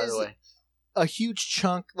teenagers, by the way. A huge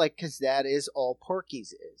chunk, like, because that is all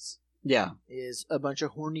Porky's is. Yeah. Is a bunch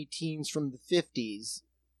of horny teens from the 50s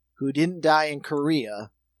who didn't die in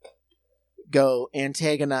Korea go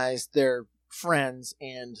antagonize their friends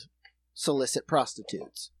and solicit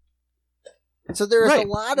prostitutes. So there is a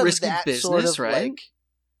lot of risky that business, sort of right? like,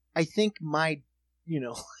 I think it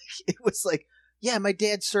was like, yeah, my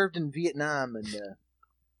dad served in Vietnam, and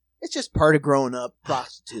it's just part of growing up,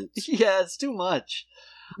 prostitutes. Yeah, it's too much.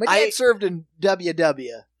 My dad served in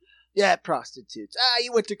WW. Yeah, prostitutes.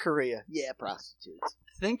 You went to Korea. Yeah, prostitutes.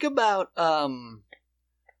 Think about that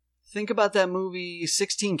movie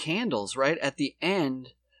 16 Candles, right? At the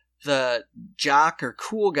end, the jock or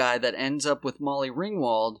cool guy that ends up with Molly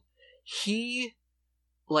Ringwald, he,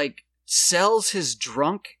 like, sells his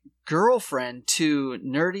drunk girlfriend to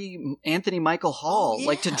nerdy Anthony Michael Hall,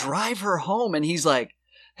 like, to drive her home, and he's like,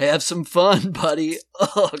 have some fun, buddy.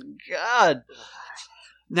 Oh, God.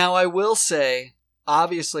 Now, I will say,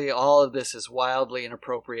 obviously, all of this is wildly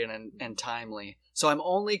inappropriate and timely. So I'm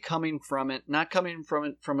only coming from it, not coming from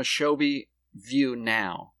it from a Shovey view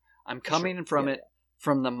now. I'm coming from it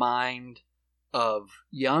from the mind of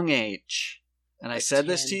young H. And I said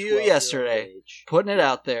this to you yesterday, putting it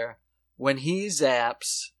out there. When he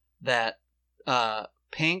zaps that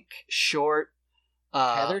pink, short...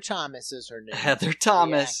 Heather Thomas is her name. Heather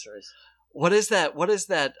Thomas. What is that? What is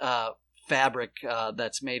that fabric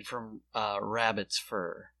that's made from rabbit's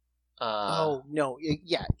fur?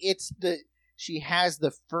 It's the... She has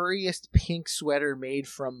the furriest pink sweater made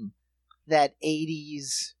from that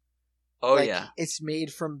 80s. Oh, like, yeah. It's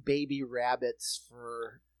made from baby rabbits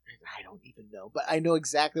for, I don't even know, but I know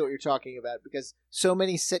exactly what you're talking about because so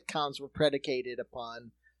many sitcoms were predicated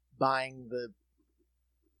upon buying the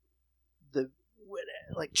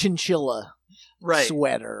like chinchilla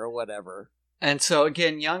sweater or whatever. And so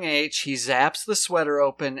again, young H, he zaps the sweater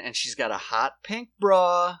open and she's got a hot pink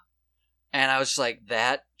bra. And I was like,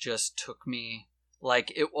 that just took me,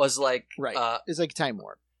 like, it was like... it's like Time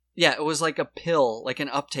Warp. Yeah, it was like a pill, like an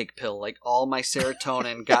uptake pill. Like all my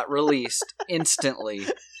serotonin got released instantly.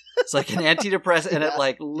 It's like an antidepressant, and it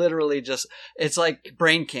like literally just, it's like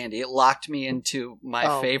brain candy. It locked me into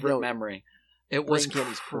my favorite memory. It was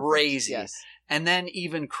crazy. Yes. And then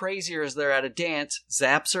even crazier as they're at a dance,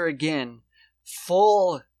 zaps her again,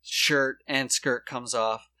 full shirt and skirt comes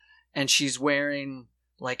off, and she's wearing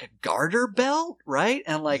like a garter belt, right?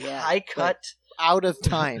 And like high cut. Like out of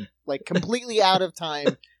time. Like completely out of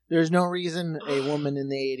time. There's no reason a woman in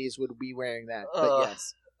the 80s would be wearing that, but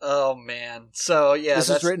yes. Oh, man. So, yeah. This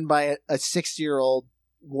is written by a 60-year-old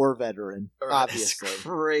war veteran, obviously. It's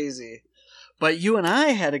crazy. But you and I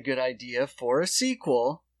had a good idea for a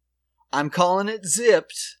sequel. I'm calling it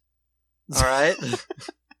Zipped. All right?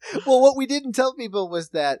 Well, what we didn't tell people was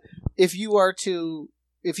that if you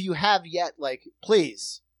have yet, like,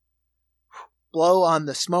 please blow on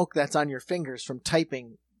the smoke that's on your fingers from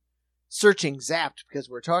searching Zapped because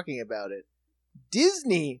we're talking about it.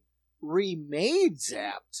 Disney remade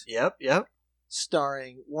Zapped. Yep.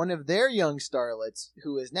 Starring one of their young starlets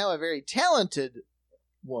who is now a very talented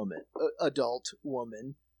woman, adult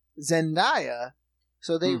woman, Zendaya.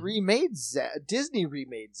 So they remade Disney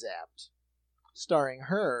remade Zapped, starring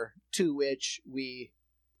her, to which we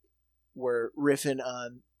were riffing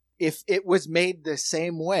on if it was made the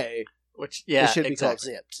same way, it should be called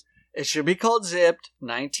Zipped. It should be called Zipped,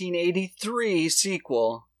 1983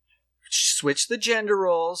 sequel. Switch the gender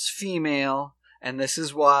roles, female, and this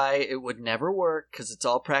is why it would never work, because it's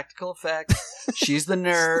all practical effects. She's the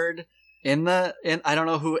nerd. In I don't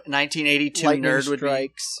know who 1982 Lightning nerd would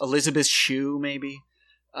Strikes. Be. Elizabeth Shue, maybe.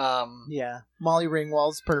 Yeah. Molly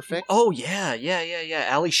Ringwald's perfect. Oh, yeah.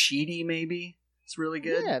 Ali Sheedy, maybe. It's really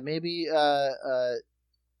good. Yeah, maybe,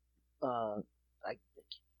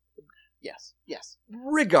 Yes.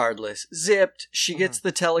 Regardless, Zipped, she gets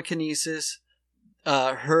the telekinesis.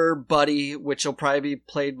 Her buddy, which will probably be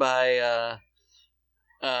played by,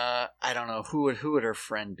 I don't know, who would her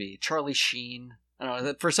friend be? Charlie Sheen? I don't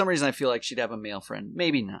know. For some reason, I feel like she'd have a male friend.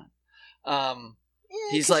 Maybe not.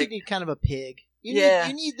 He's like... You need kind of a pig. You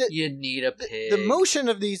need a pig. The motion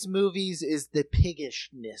of these movies is the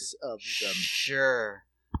piggishness of them. Sure.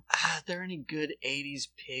 Are there any good 80s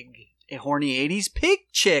horny 80s pig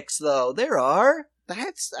chicks, though? There are.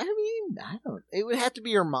 I don't. It would have to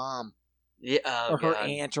be her mom. Yeah, or her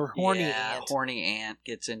aunt, or horny aunt. Horny aunt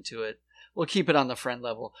gets into it. We'll keep it on the friend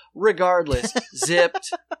level. Regardless,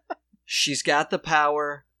 Zipped, she's got the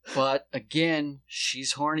power, but again,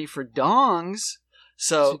 she's horny for dongs.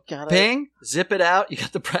 So, bang, zip it out. You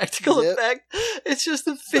got the practical effect. It's just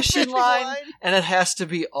a fishing line, and it has to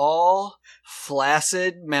be all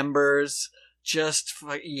flaccid members. Just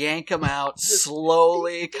yank them out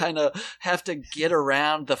slowly, kind of have to get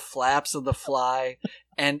around the flaps of the fly,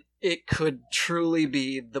 and it could truly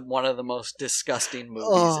be one of the most disgusting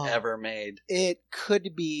movies ever made. It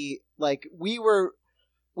could be. Like, we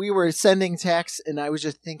were sending texts, and I was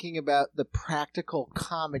just thinking about the practical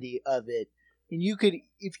comedy of it. And you could,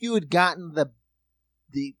 if you had gotten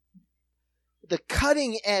the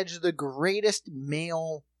cutting edge, the greatest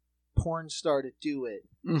male porn star to do it,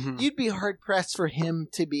 you'd be hard pressed for him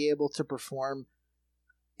to be able to perform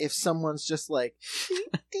if someone's just like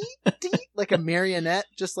like a marionette,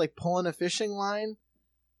 just like pulling a fishing line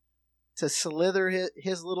to slither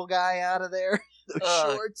his little guy out of there. Those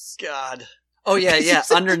shorts. God. Oh yeah,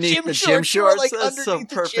 underneath the gym shorts. Like that's so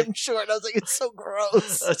perfect. The gym short. I was like, it's so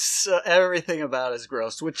gross. Everything about it is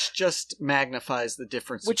gross, which just magnifies the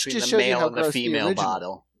difference between the male and the female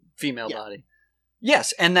body.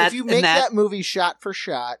 Yes, and that if you make that movie shot for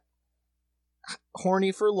shot,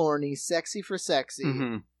 horny for Lorne, sexy for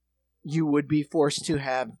sexy, you would be forced to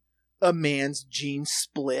have a man's jeans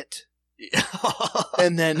split,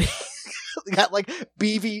 and then got like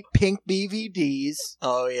pink BVDs.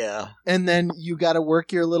 Oh yeah, and then you got to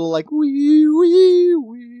work your little like wee wee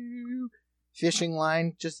wee fishing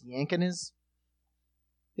line, just yanking his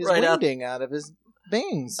winding out of his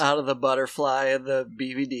bangs, out of the butterfly of the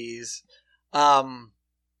BVDs. God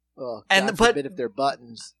forbid if they're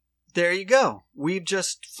buttons. There you go. We've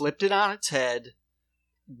just flipped it on its head.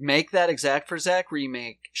 Make that Exact for Zach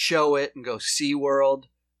remake. Show it and go, SeaWorld.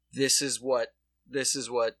 This is what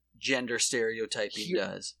gender stereotyping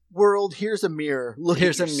does. World, here's a mirror. Look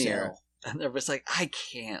here's at a yourself. mirror. And they're just like, I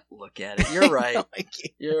can't look at it. You're right. No, I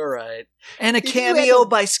can't. You're right. And a If you had cameo to-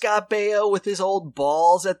 by Scott Baio with his old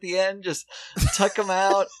balls at the end. Just tuck them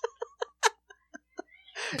out.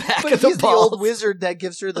 Back But of the he's the balls. old wizard that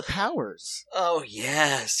gives her the powers. Oh,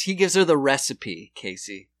 yes. He gives her the recipe,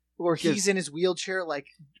 Casey. Or Gives- he's in his wheelchair like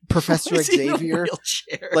Professor Is he in a Xavier.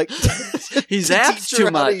 wheelchair? Like He's to asked teach her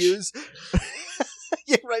too how to much. use-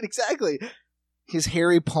 Yeah, right, exactly. His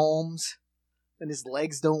hairy palms and his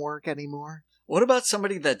legs don't work anymore. What about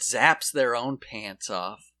somebody that zaps their own pants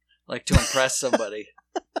off? Like to impress somebody.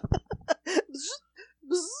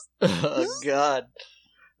 Oh, God.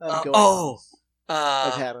 I'm going Oh.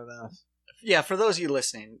 I've had enough. Yeah, for those of you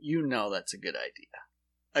listening, you know that's a good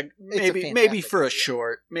idea. Maybe fantastic for a idea.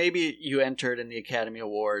 short. Maybe you entered in the Academy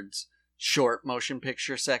Awards short motion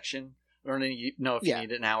picture section. I don't know if you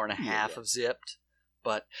need an hour and a half of Zipped.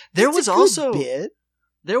 But there It's was a good also bit.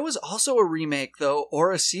 there was also a remake though,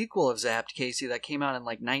 or a sequel of Zapped, Casey, that came out in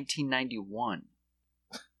like 1991.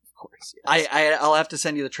 Of course. Yes. I'll have to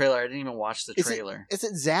send you the trailer. I didn't even watch the Is it- trailer. Is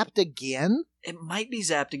it zapped again? It might be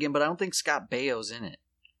Zapped again, but I don't think Scott Baio's in it.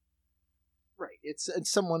 Right. It's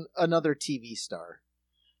another TV star.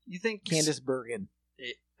 You think Candace Bergen.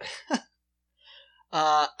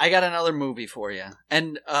 I got another movie for you,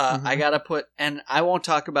 and I gotta put, and I won't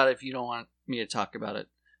talk about it if you don't want me to talk about it,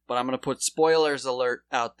 but I'm gonna put spoilers alert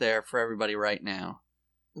out there for everybody right now,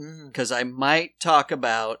 because I might talk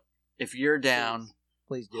about, if you're down,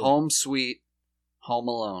 Please do. Home Sweet Home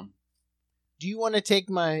Alone. Do you want to take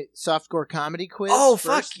my softcore comedy quiz? Oh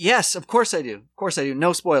first? fuck yes, of course I do. Of course I do.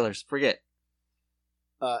 No spoilers. Forget.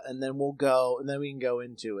 And then we'll go, and then we can go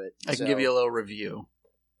into it. I can give you a little review.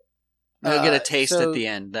 You'll get a taste at the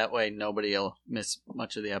end. That way nobody will miss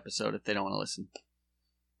much of the episode if they don't want to listen.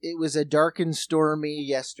 It was a dark and stormy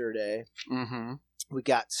yesterday. Mm-hmm. We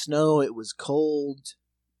got snow. It was cold.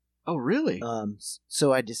 Oh, really?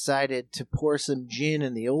 So I decided to pour some gin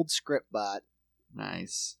in the old Scriptbot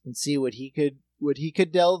Nice. and see what he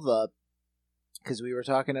could delve up, because we were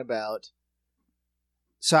talking about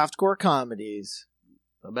softcore comedies.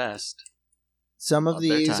 The best. Some of Of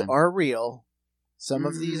their these time. are real. Some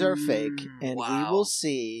of these are fake, and we wow. will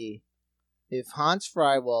see if Hans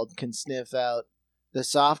Freiwald can sniff out the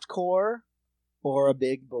softcore or a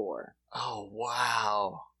big bore. Oh,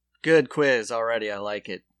 wow. Good quiz already. I like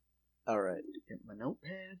it. All right. Get my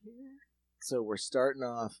notepad here. So we're starting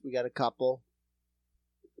off. We got a couple.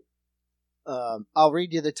 I'll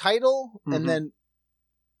read you the title, Mhm. and then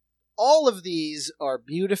all of these are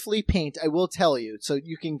beautifully painted. I will tell you, so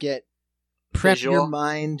you can prep Visual? your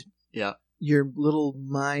mind, Yeah. your little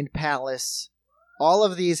mind palace. All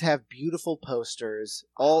of these have beautiful posters,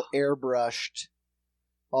 all airbrushed,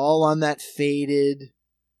 all on that faded,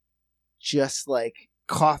 just like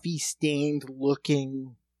coffee stained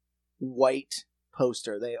looking white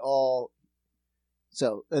poster.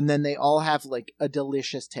 And then they all have like a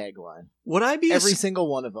delicious tagline. Would I be Every single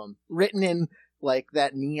one of them written in like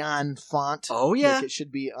that neon font. Oh, yeah. Like it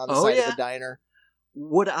should be on the Oh, side yeah. of a diner.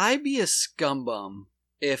 Would I be a scumbum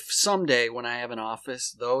if someday when I have an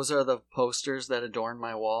office, those are the posters that adorn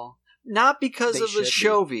my wall? Not because They of the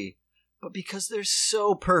should be. Chauvy, but because they're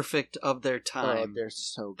so perfect of their Oh, time. they're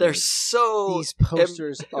so good. They're so These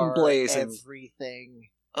posters are emblazoned. everything.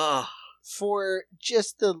 Ugh. For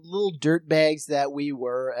just the little dirtbags that we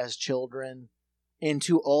were as children,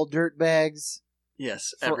 into all dirtbags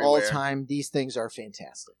Yes, for everywhere. all time, these things are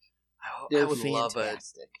fantastic. I They're would love a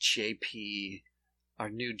fantastic. JP,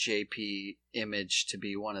 our new JP image to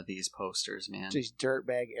be one of these posters, man. These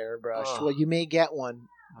dirtbag airbrushed. Ugh. Well, you may get one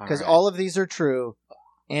because right. all of these are true,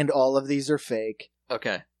 and all of these are fake.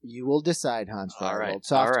 Okay, You will decide, Hans All right,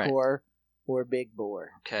 Freiwald. all right. Softcore or big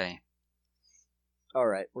bore. okay. All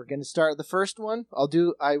right, we're going to start the first one.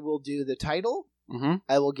 I will do the title. Mm-hmm.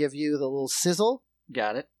 I will give you the little sizzle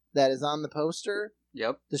Got it. that is on the poster,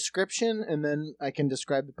 Yep. description, and then I can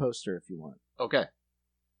describe the poster if you want. Okay.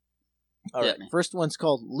 All Hit right, me. first one's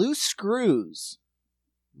called Loose Screws.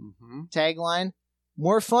 Mm-hmm. Tagline: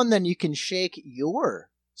 more fun than you can shake your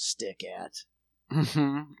stick at.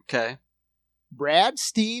 Mm-hmm. Okay. Brad,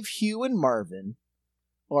 Steve, Hugh, and Marvin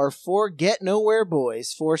are four get-nowhere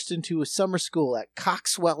boys forced into a summer school at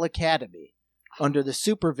Coxwell Academy under the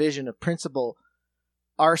supervision of Principal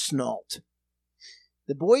Arsenault.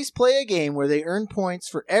 The boys play a game where they earn points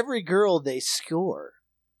for every girl they score.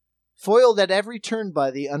 Foiled at every turn by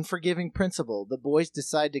the unforgiving principal, the boys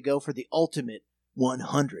decide to go for the ultimate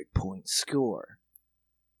 100-point score.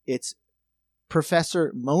 It's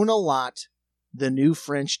Professor Mona Lott, the new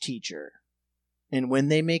French teacher. And when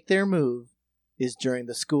they make their move, is during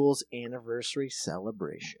the school's anniversary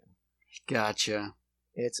celebration. Gotcha.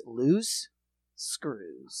 It's Loose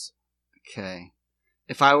Screws. Okay.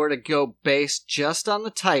 If I were to go based just on the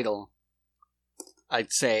title,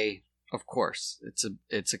 I'd say, of course,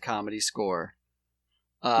 it's a comedy score.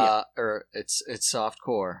 Or it's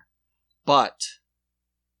softcore. But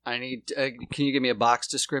I need can you give me a box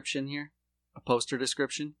description here? A poster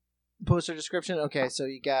description? Poster description? Okay, so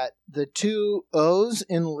you got the two O's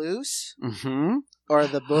in Loose are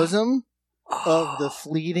the bosom of the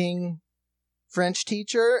fleeting French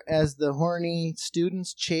teacher as the horny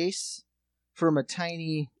students chase from a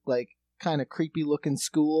tiny, like, kind of creepy looking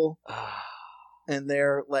school. And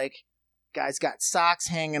they're like, guy's got socks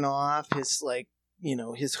hanging off, his, like, you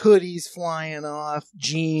know, his hoodie's flying off,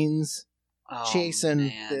 jeans,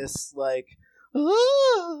 chasing this, like,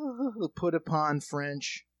 put upon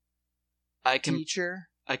French teacher.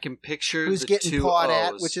 I can picture who's the getting two pawed O's.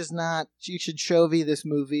 at, which is not. You should show me this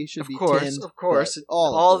movie. Should be tinned. Of course.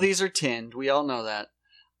 All these are tinned. We all know that.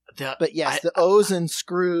 But yes, the O's and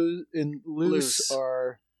screw and loose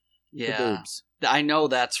are the boobs. I know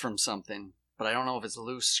that's from something, but I don't know if it's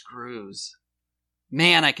Loose Screws.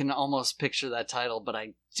 Man, I can almost picture that title, but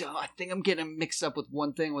I think I'm getting mixed up with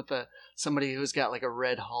one thing with somebody who's got like a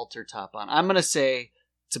red halter top on. I'm gonna say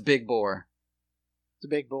it's a big bore. It's a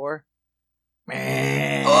big bore.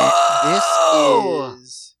 Man, this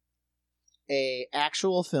is a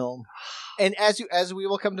actual film, and as we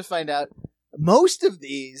will come to find out, most of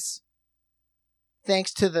these,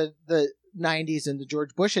 thanks to the 90s and the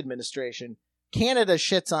George Bush administration, Canada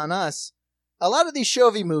shits on us. A lot of these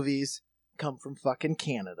Chauvy movies come from fucking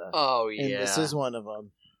Canada. Oh yeah, and this is one of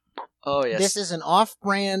them. Oh yes, this is an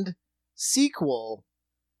off-brand sequel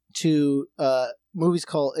to movies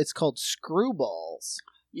called Screwballs.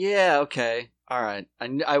 Yeah, okay. All right.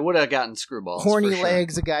 I would have gotten Screwballs. Horny for sure.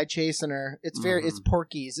 legs, a guy chasing her. It's it's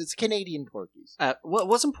Porky's. It's Canadian Porky's.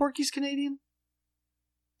 Wasn't Porky's Canadian?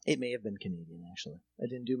 It may have been Canadian, actually. I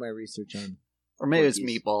didn't do my research on Or maybe Porky's. it's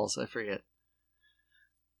Meatballs. I forget.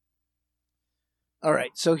 All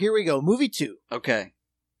right, so here we go. Movie 2. Okay.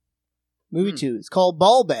 Movie 2. It's called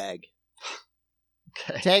Ball Bag.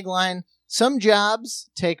 Okay. Tagline, some jobs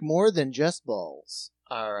take more than just balls.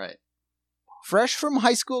 All right. Fresh from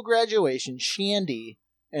high school graduation, Shandy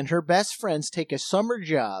and her best friends take a summer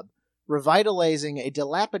job revitalizing a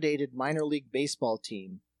dilapidated minor league baseball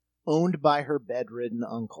team owned by her bedridden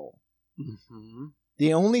uncle. Mm-hmm.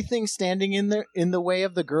 The only thing standing in the way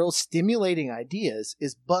of the girls' stimulating ideas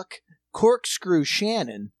is Buck Corkscrew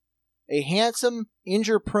Shannon, a handsome,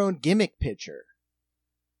 injury-prone gimmick pitcher.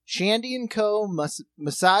 Shandy and Co. must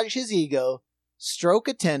massage his ego, stroke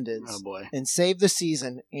attendance, and save the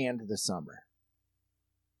season and the summer.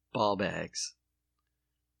 Ball bags.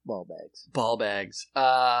 Ball bags. Ball bags.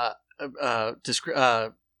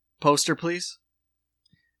 Poster, please.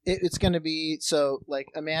 It's going to be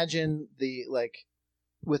imagine the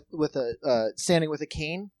with a standing with a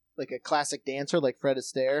cane, like a classic dancer, like Fred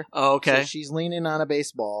Astaire. Oh, okay. So she's leaning on a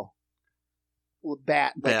baseball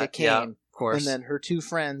bat, like a cane, yeah, of course. And then her two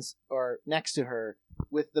friends are next to her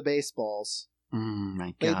with the baseballs. My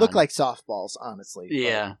God, they look like softballs, honestly.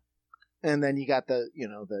 Yeah. And then you got the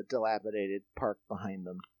dilapidated park behind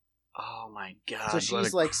them. Oh my God! So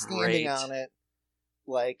she's standing on it,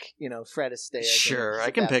 like Fred Astaire. Sure,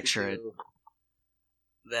 I can picture it.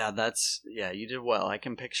 Yeah, you did well. I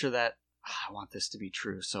can picture that. I want this to be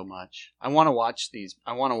true so much. I want to watch these.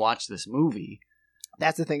 I want to watch this movie.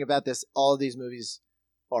 That's the thing about this. All of these movies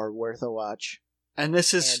are worth a watch, and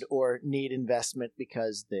this is or need investment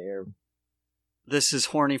because they're. This is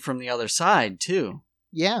horny from the other side too.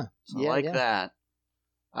 Yeah, so I like that.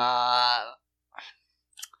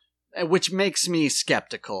 Which makes me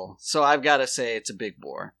skeptical. So I've got to say it's a big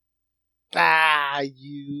bore.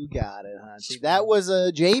 You got it, huh? That was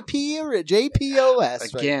a JP or a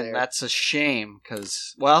JPOS. Again, right, that's a shame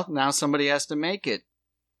because, well, now somebody has to make it.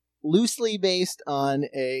 Loosely based on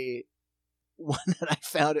a one that I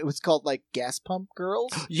found. It was called Gas Pump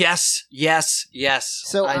Girls. Yes.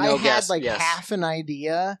 So I had yes. half an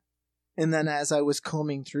idea, and then as I was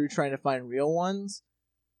combing through trying to find real ones,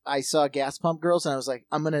 I saw Gas Pump Girls, and I was like,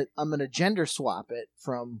 I'm gonna gender swap it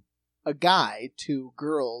from a guy to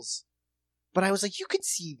girls. But I was like, you could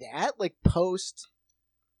see that, post,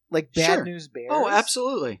 Bad sure. News Bears. Oh,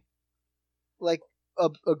 absolutely.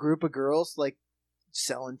 A group of girls,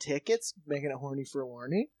 selling tickets, making it horny for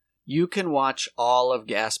horny. You can watch all of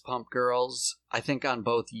Gas Pump Girls, I think, on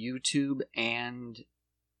both YouTube and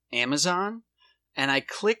Amazon. And I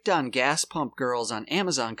clicked on Gas Pump Girls on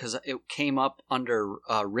Amazon because it came up under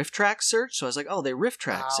Riff Tracks search. So I was like, oh, they Riff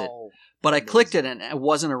Tracks it. But I clicked it and it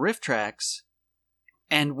wasn't a Riff Tracks.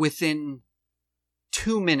 and within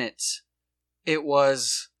 2 minutes, it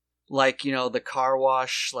was like, the car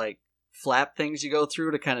wash, like, flap things you go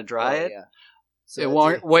through to kind of dry it. Yeah. So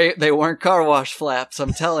they weren't car wash flaps,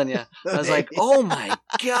 I'm telling you. I was like, oh my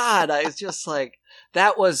God. I was just like,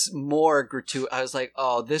 that was more gratuitous. I was like,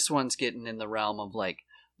 oh, this one's getting in the realm of like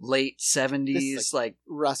late 70s, like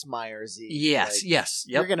Russ Myers-y. Yes, yes.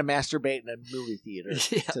 Yep. You're going to masturbate in a movie theater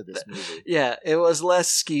to this movie. Yeah, it was less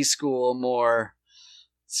Ski School, more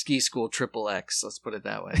Ski School XXX, let's put it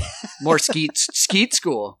that way. More Skeet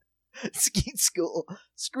School. Skeet School.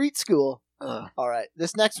 Street School. All right.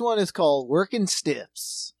 This next one is called Workin'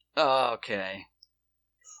 Stiffs. Okay.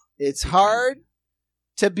 It's hard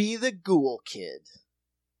to be the ghoul kid,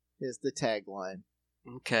 is the tagline.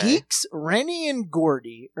 Okay. Geeks Rennie and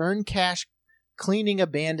Gordy earn cash cleaning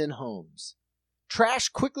abandoned homes. Trash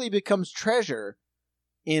quickly becomes treasure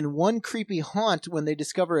in one creepy haunt when they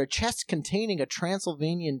discover a chest containing a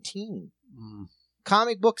Transylvanian teen.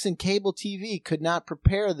 Comic books and cable TV could not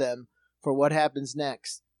prepare them for what happens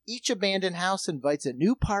next. Each abandoned house invites a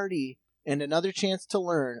new party and another chance to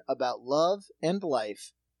learn about love and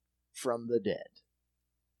life from the dead.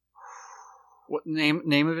 What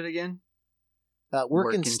name of it again?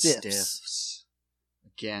 Workin' Stiffs.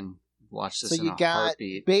 Again, watch this so in you a got,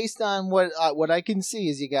 heartbeat. Based on what I can see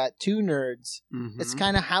is you got two nerds. Mm-hmm. It's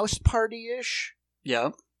kind of house party-ish.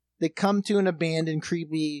 Yep. They come to an abandoned,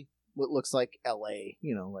 creepy, what looks like L.A.,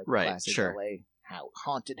 like classic L.A.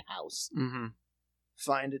 haunted house. Mm-hmm.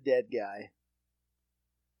 Find a dead guy.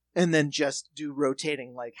 And then just do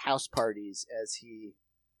rotating, like, house parties as he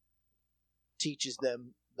teaches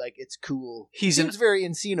them, like, it's cool. Seems very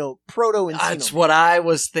Encino, proto-Encino. That's what I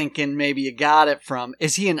was thinking maybe you got it from.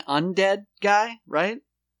 Is he an undead guy, right?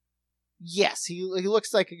 Yes, he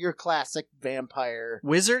looks like your classic vampire.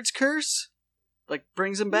 Wizard's curse? Like,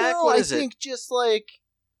 brings him back? No, what is I think just, like,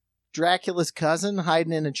 Dracula's cousin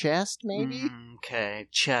hiding in a chest, maybe? Okay,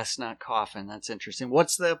 chest, not coffin. That's interesting.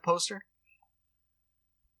 What's the poster?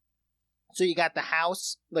 So you got the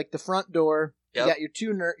house, like the front door. Yep.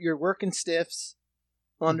 You got your working stiffs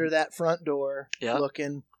under that front door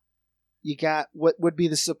looking. You got what would be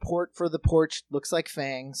the support for the porch. Looks like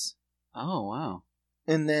fangs. Oh, wow.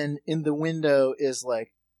 And then in the window is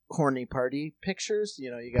like horny party pictures.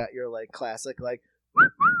 You got your like classic like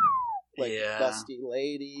busty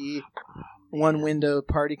lady. One window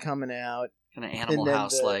party coming out. Kind of Animal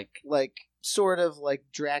House like sort of like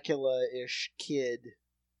Dracula-ish kid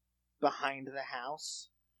behind the house.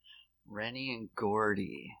 Rennie and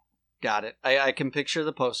Gordy. Got it. I can picture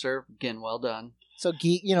the poster. Again, well done. So,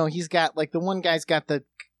 he's got, like, the one guy's got the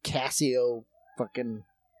Casio fucking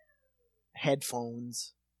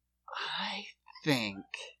headphones. I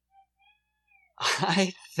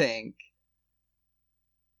think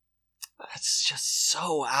that's just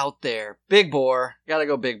so out there. Big Bore. Gotta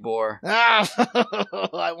go Big Bore.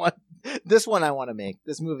 This one I want to make.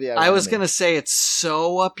 This movie I was going to say it's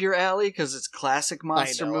so up your alley because it's classic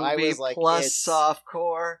monster movie plus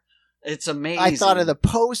softcore. It's amazing. I thought of the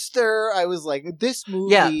poster. I was like, this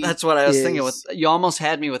movie. Yeah, that's what I was thinking. You almost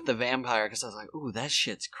had me with the vampire because I was like, ooh, that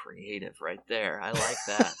shit's creative right there. I like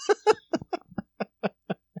that.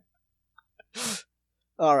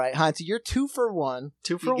 All right, Hansi, you're 2 for 1.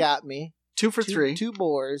 You got me. 2 for 3. 2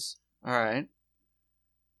 bores. All right.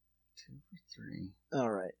 2 for 3. All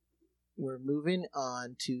right. We're moving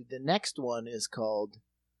on to the next one is called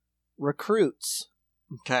Recruits.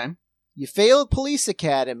 Okay. You failed police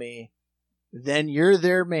academy, then you're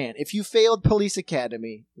their man. If you failed police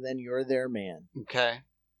academy, then you're their man. Okay.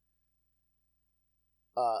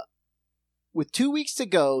 With 2 weeks to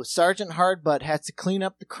go, Sergeant Hardbutt has to clean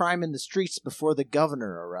up the crime in the streets before the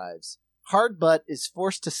governor arrives. Hardbutt is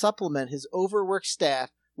forced to supplement his overworked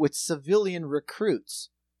staff with civilian recruits.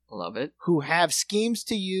 Love it. Who have schemes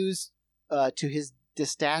to use to his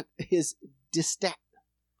disastrous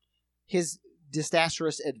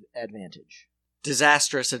advantage.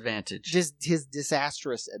 Disastrous advantage. His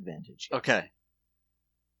disastrous advantage. Okay.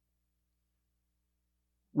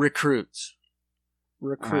 Recruits.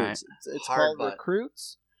 Right. It's called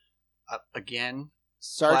Recruits. Again.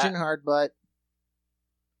 Sergeant Hardbutt.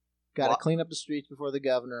 Got to clean up the streets before the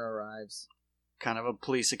governor arrives. Kind of a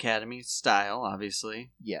police academy style,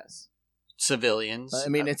 obviously. Yes. Civilians. I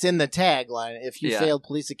mean, it's in the tagline. If you failed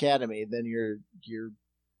police academy, then you're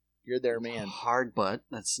their man. Hardbutt.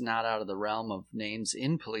 That's not out of the realm of names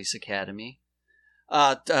in police academy.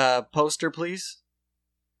 Poster, please.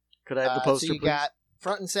 Could I have the poster, so you please? Got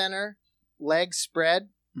front and center, legs spread,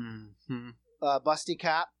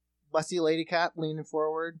 busty lady cop leaning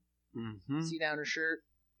forward, see down her shirt,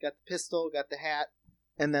 got the pistol, got the hat,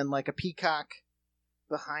 and then like a peacock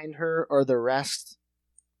behind her are the rest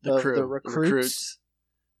the of crew, the recruits.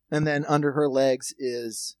 And then under her legs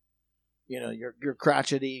is, your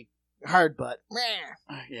crotchety hard butt.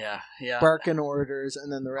 Yeah. Barking orders,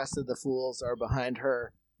 and then the rest of the fools are behind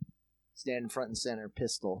her, standing front and center,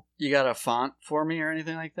 pistol. You got a font for me or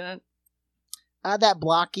anything like that? That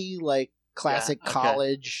blocky, like, classic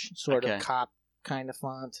college sort of cop kind of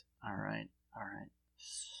font. All right.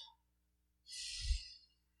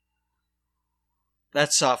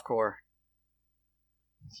 That's softcore.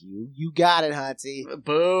 You got it, Hansi.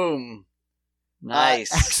 Boom.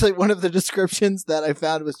 Nice. Actually, one of the descriptions that I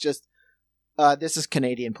found was just, this is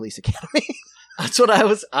Canadian Police Academy. That's what I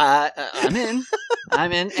was... I'm in.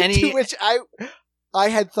 To which I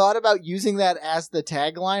had thought about using that as the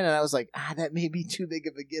tagline, and I was like, that may be too big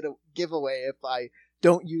of a giveaway if I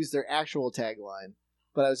don't use their actual tagline.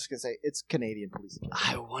 But I was just going to say, it's Canadian Police Academy.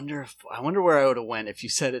 I wonder where I would have went if you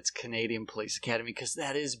said it's Canadian Police Academy, because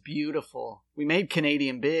that is beautiful. We made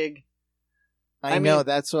Canadian big. I know,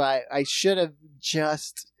 that's why I should have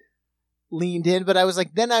just leaned in, but I was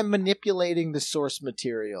like, then I'm manipulating the source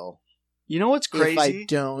material. You know what's crazy? If I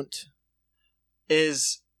don't.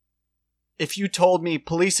 Is if you told me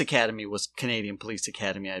Police Academy was Canadian Police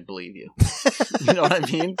Academy, I'd believe you. You know what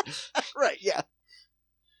I mean? Right, yeah.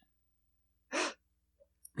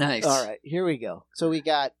 Nice. All right, here we go. So we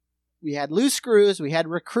had loose screws, we had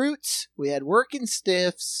recruits, we had working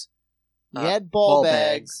stiffs, we had ball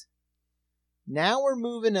bags. Now we're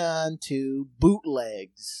moving on to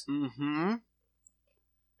bootlegs. Mm-hmm.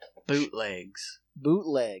 Bootlegs.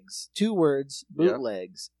 2 words,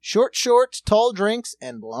 bootlegs. Yep. Short shorts, tall drinks,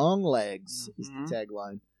 and long legs is the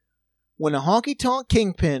tagline. When a honky-tonk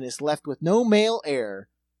kingpin is left with no male heir,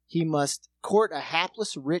 he must court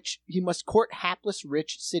hapless rich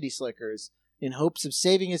city slickers in hopes of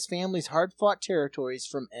saving his family's hard-fought territories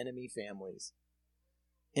from enemy families.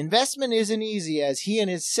 Investment isn't easy, as he and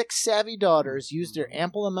his 6 savvy daughters use their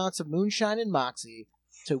ample amounts of moonshine and moxie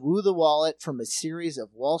to woo the wallet from a series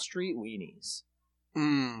of Wall Street weenies.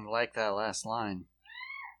 Like that last line.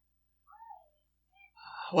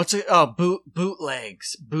 What's it? Oh,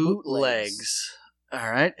 bootlegs. Bootlegs. All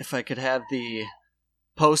right, if I could have the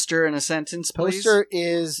poster in a sentence, please. Poster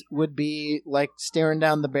would be like staring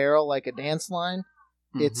down the barrel like a dance line.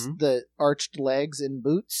 Mm-hmm. It's the arched legs and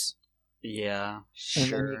boots. Yeah, sure.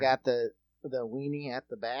 And then you got the weenie at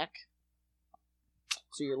the back.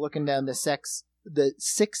 So you're looking down the 6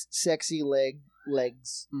 sexy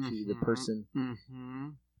legs to the person. Mm-hmm.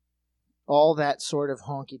 All that sort of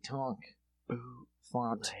honky-tonk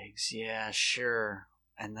font. Legs, yeah, sure.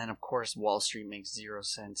 And then, of course, Wall Street makes 0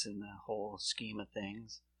 sense in the whole scheme of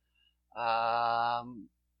things.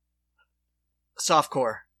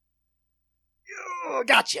 Softcore. Oh,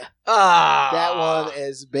 gotcha. That one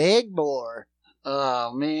is big more.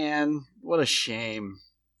 Oh, man. What a shame.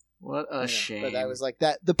 What a shame. But I was like,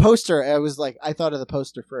 the poster, I thought of the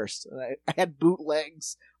poster first. And I had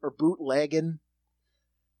bootlegs or bootlegging.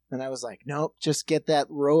 And I was like, nope, just get that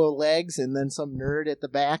row of legs and then some nerd at the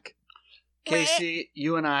back. Casey,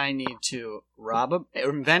 you and I need to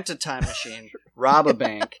invent a time machine, rob a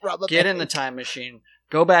bank, get in the time machine,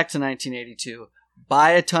 go back to 1982,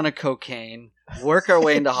 buy a ton of cocaine, work our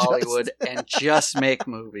way into Hollywood, and just make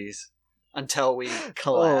movies until we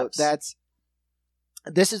collapse.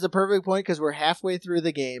 This is the perfect point because we're halfway through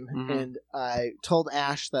the game, and I told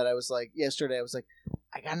Ash that yesterday,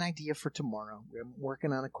 I got an idea for tomorrow. I'm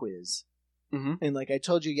working on a quiz. Mm-hmm. And like I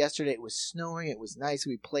told you yesterday, it was snowing. It was nice.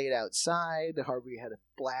 We played outside. Harvey had a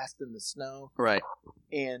blast in the snow. Right.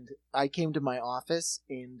 And I came to my office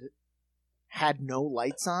and had no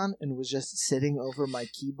lights on and was just sitting over my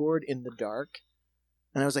keyboard in the dark.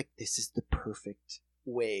 And I was like, this is the perfect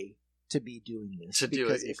way to be doing this.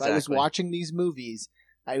 Because if I was watching these movies,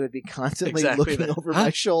 I would be constantly looking over my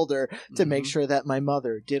shoulder to make sure that my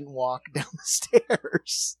mother didn't walk down the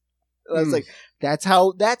stairs. And I was like, that's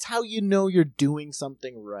how you know you're doing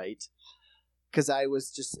something right. Because I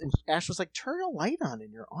was and Ash was like, turn a light on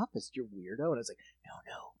in your office, you weirdo. And I was like, no,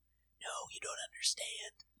 you don't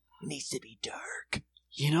understand. It needs to be dark.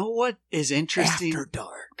 You know what is interesting? After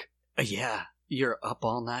dark. Yeah, you're up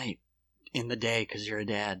all night in the day because you're a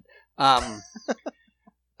dad.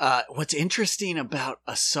 What's interesting about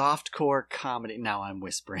a softcore comedy... Now I'm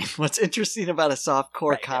whispering. What's interesting about a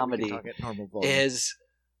softcore comedy is...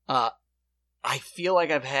 I feel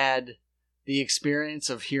like I've had the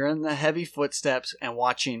experience of hearing the heavy footsteps and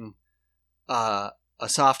watching a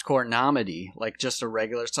softcore comedy, like just a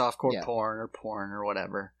regular softcore porn or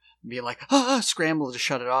whatever, being like, scramble to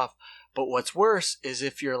shut it off. But what's worse is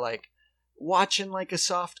if you're like watching like a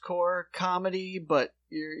softcore comedy, but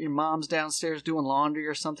your mom's downstairs doing laundry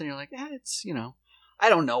or something. You're like, it's, I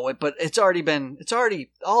don't know it, but it's already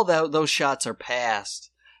all those shots are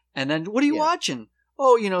past. And then what are you watching?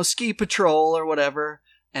 Oh, Ski Patrol or whatever.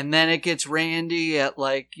 And then it gets Randy at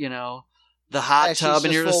like, the hot tub,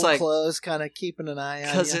 and you're just like, clothes, kind of keeping an eye on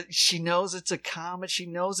you. Because she knows it's a comedy. She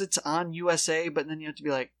knows it's on USA, but then you have to be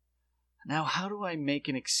like, now how do I make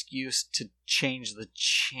an excuse to change the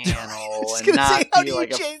channel and not be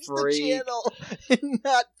like a freak? The channel and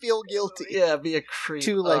not feel guilty? Yeah, be a creep.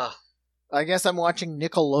 I guess I'm watching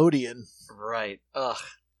Nickelodeon. Right. Ugh.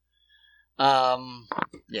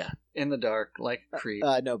 Yeah, in the dark, like a creep.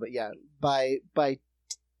 No, but yeah, by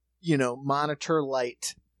Monitor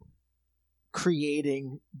Light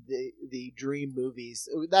creating the dream movies.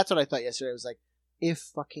 That's what I thought yesterday. I was like, if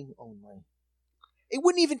fucking only. It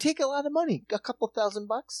wouldn't even take a lot of money. A couple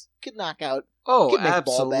 $1,000 could knock out. Oh,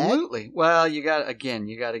 absolutely. Well, you got to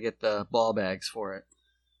get the ball bags for it.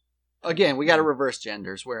 Again, we got to reverse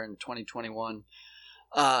genders. We're in 2021.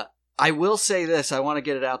 I will say this. I want to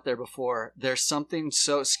get it out there before. There's something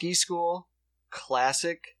Ski School,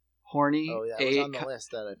 classic, horny. Oh, yeah, it was on the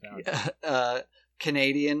list that I found.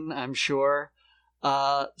 Canadian, I'm sure.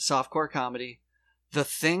 Softcore comedy. The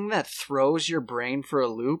thing that throws your brain for a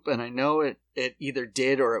loop, and I know it either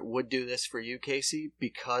did or it would do this for you, Casey,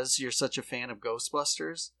 because you're such a fan of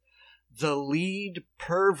Ghostbusters. The lead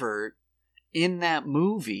pervert in that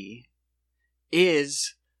movie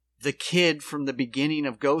is the kid from the beginning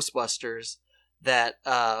of Ghostbusters that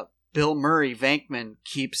Bill Murray Venkman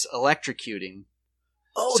keeps electrocuting.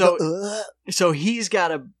 Oh, so he's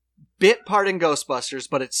got a bit part in Ghostbusters,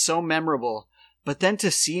 but it's so memorable. But then to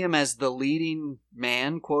see him as the leading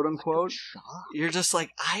man, quote unquote, you're just like,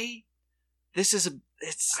 this is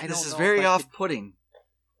very off-putting.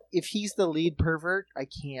 If he's the lead pervert, I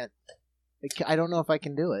can't. I don't know if I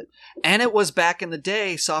can do it. And it was back in the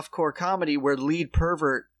day, softcore comedy, where lead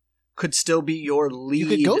pervert could still be your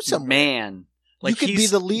lead man. Like you could be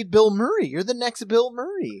the lead Bill Murray. You're the next Bill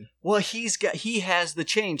Murray. Well, he has the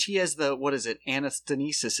change. He has the, what is it,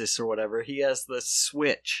 anastasis or whatever. He has the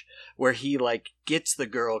switch where he like gets the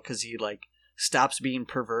girl because he like stops being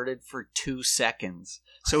perverted for 2 seconds.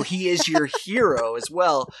 So he is your hero as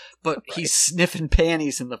well, but he's sniffing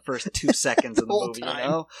panties in the first 2 seconds of the movie, time. You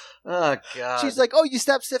know? Oh, God. She's like, oh, you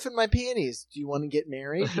stopped sniffing my panties. Do you want to get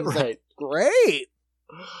married? He's right. Like, great.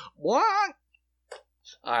 What?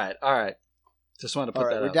 All right. Just want to put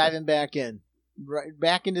that out. We're diving back in. Right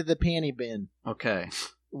back into the panty bin. Okay.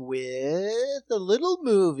 With a little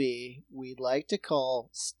movie we'd like to call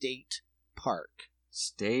State Park.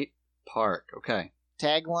 State Park. Okay.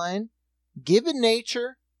 Tagline: Given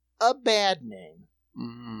nature a bad name.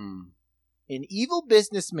 An evil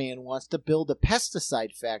businessman wants to build a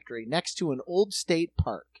pesticide factory next to an old state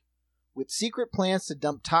park, with secret plans to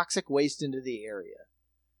dump toxic waste into the area.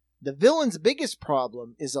 The villain's biggest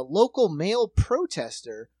problem is a local male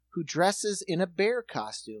protester who dresses in a bear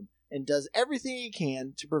costume and does everything he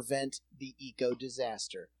can to prevent the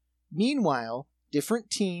eco-disaster. Meanwhile,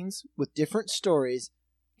 different teens with different stories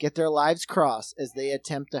get their lives crossed as they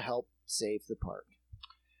attempt to help save the park.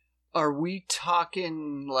 Are we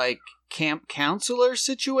talking like camp counselor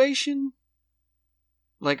situation?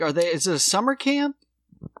 Like, is it a summer camp?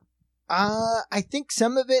 I think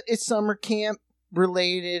some of it is summer camp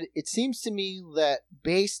related. It seems to me that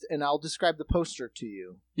based, and I'll describe the poster to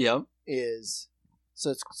you. Yep.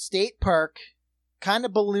 So it's State Park, kind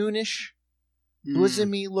of balloonish,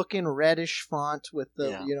 bosomy looking reddish font with the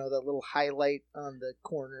the little highlight on the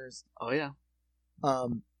corners. Oh yeah.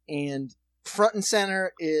 And front and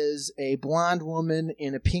center is a blonde woman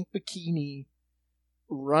in a pink bikini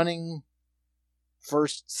running for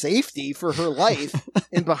safety for her life,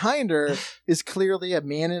 and behind her is clearly a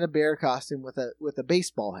man in a bear costume with a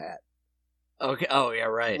baseball hat. Okay. Oh yeah,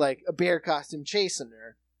 right. Like a bear costume chasing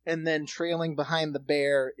her, and then trailing behind the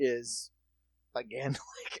bear is, again,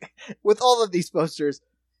 like with all of these posters,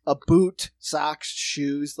 a boot, socks,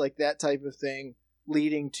 shoes, like that type of thing,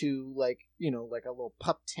 leading to like a little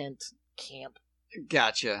pup tent camp.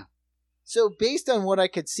 Gotcha. So based on what I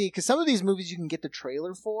could see, because some of these movies you can get the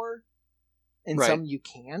trailer for, and some you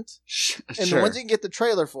can't. And the ones you can get the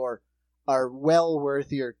trailer for are well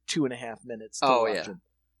worth your 2.5 minutes to watch them.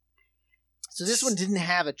 So this one didn't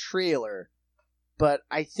have a trailer, but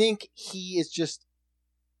I think he is just...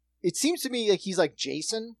 It seems to me like he's like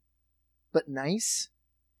Jason, but nice.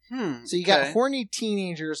 So you got horny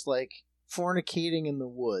teenagers like fornicating in the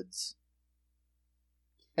woods.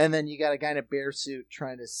 And then you got a guy in a bear suit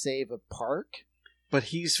trying to save a park. But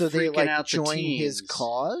he's so freaking they out the join teens. his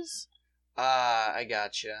cause? I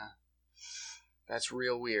gotcha. That's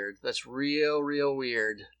real weird. That's real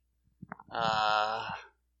weird.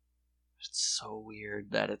 It's so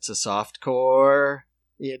weird that it's a softcore.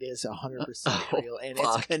 It is 100% real, and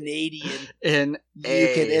it's Canadian.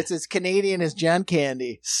 It's as Canadian as John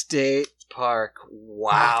Candy. State Park.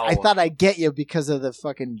 Wow. I thought I'd get you because of the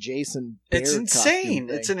fucking Jason Bear It's insane.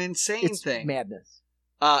 It's an insane thing. Madness.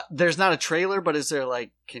 There's not a trailer, but is there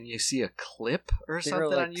can you see a clip or there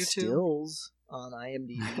something are, on YouTube? Stills on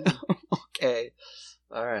IMDb. Okay.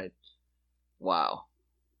 All right. Wow.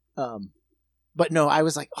 But no, I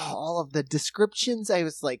was like, all of the descriptions, I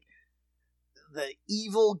was like, the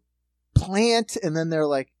evil plant, and then they're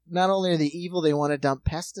like, not only are they evil, they want to dump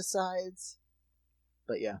pesticides.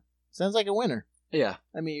 But yeah, sounds like a winner. Yeah.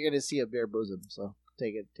 I mean, you're going to see a bare bosom, so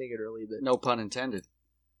take it or leave it. No pun intended.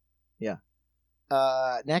 Yeah.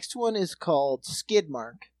 Next one is called Skid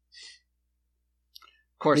Mark.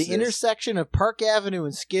 Of course, the intersection of Park Avenue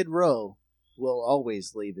and Skid Row will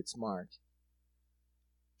always leave its mark.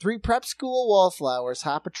 3 prep school wallflowers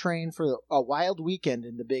hop a train for a wild weekend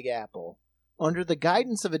in the Big Apple. Under the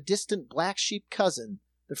guidance of a distant black sheep cousin,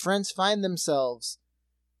 the friends find themselves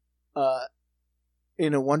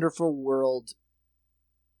in a wonderful world.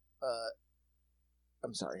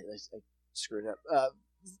 I'm sorry, I screwed up.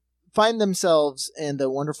 Find themselves in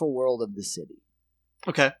the wonderful world of the city.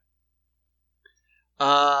 Okay.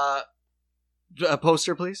 A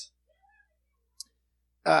poster, please.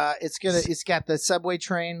 It's got the subway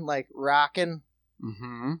train rocking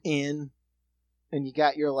in, and you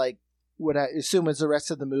got your what I assume is the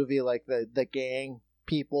rest of the movie, the gang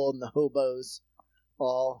people and the hobos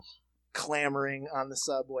all clamoring on the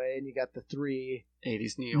subway, and you got the 3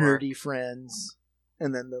 80s New York nerdy friends,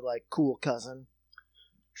 and then the cool cousin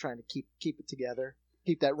trying to keep it together,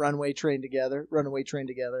 keep that runaway train together.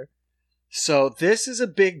 So this is a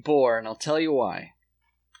big bore, and I'll tell you why.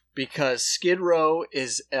 Because Skid Row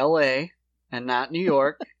is L.A. and not New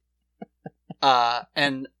York.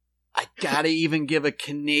 And I gotta even give a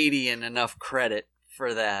Canadian enough credit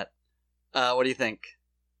for that. What do you think?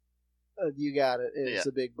 You got it. It's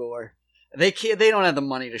a big bore. They don't have the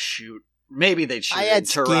money to shoot. Maybe they'd shoot in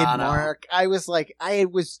Toronto. Skid Mark. I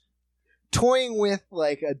was toying with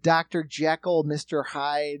a Dr. Jekyll, Mr.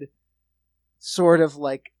 Hyde, sort of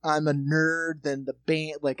I'm a nerd, then the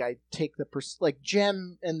band, I take the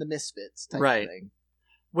Jem and the Misfits type of thing.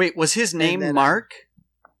 Wait, was his name Mark?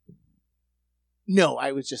 No,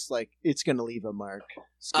 I was just it's gonna leave a mark.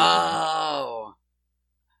 Skid Mark.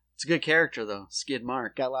 It's a good character though, Skid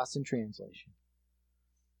Mark. Got lost in translation.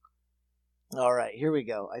 All right, here we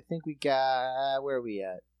go. I think we got, where are we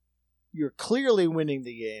at? You're clearly winning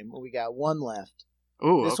the game. We got one left.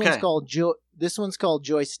 Ooh, this one's called This one's called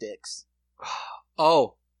Joysticks.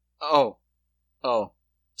 Oh.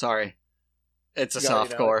 Sorry. It's a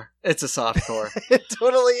softcore. It's a softcore. It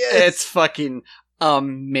totally is. It's fucking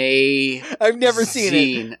amazing. I've never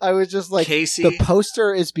seen it. I was just Casey, the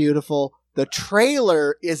poster is beautiful. The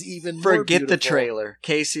trailer is even more beautiful. Forget the trailer.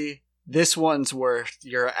 Casey, this one's worth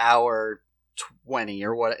your hour 20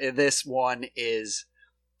 or what. This one is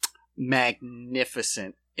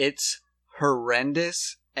magnificent. It's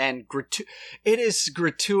horrendous. And it is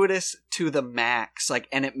gratuitous to the max,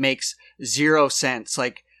 and it makes zero sense.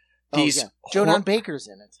 These Jodan Baker's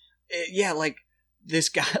in it. This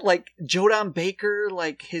guy, Jodan Baker,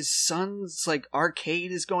 his son's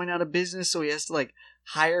arcade is going out of business, so he has to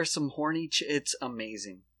hire some horny. It's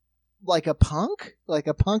amazing. A punk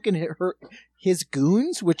and his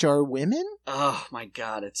goons, which are women. Oh my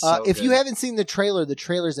god, it's so if good. you haven't seen the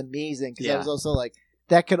trailer's amazing because I was also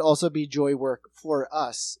that could also be joy work for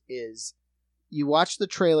us. Is you watch the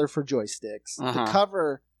trailer for Joysticks. The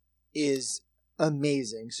cover is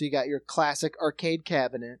amazing. So you got your classic arcade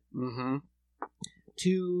cabinet. Mm-hmm.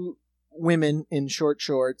 2 women in short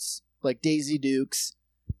shorts, Daisy Dukes,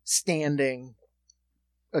 standing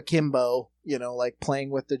akimbo, playing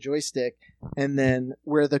with the joystick. And then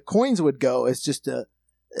where the coins would go is just a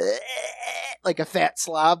fat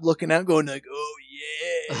slob looking out going oh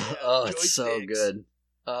yeah. Oh, it's so good.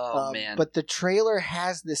 Oh, man. But the trailer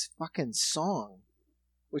has this fucking song,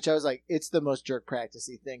 which I was it's the most jerk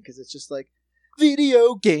practicey thing, because it's just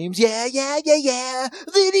video games, yeah.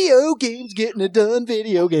 Video games, getting it done,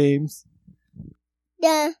 video games.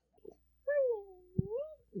 Yeah.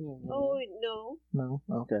 Oh, no. No?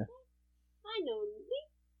 Okay. I know.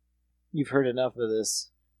 You've heard enough of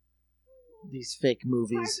this. These fake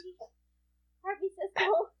movies. Harvey says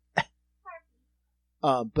so.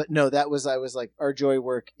 But no, I was our joy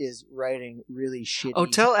work is writing really shitty. Oh,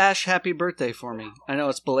 tell Ash happy birthday for me. I know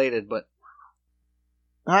it's belated, but...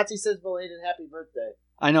 Nazi says belated happy birthday.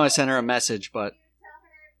 I know I sent her a message, but...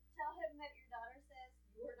 Tell him that your daughter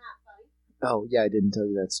Oh, yeah, I didn't tell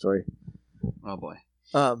you that story. Oh, boy.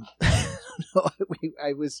 No,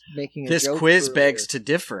 I was making a this joke quiz earlier. begs to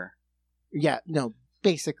differ. Yeah, no,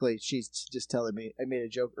 basically, she's just telling me. I made a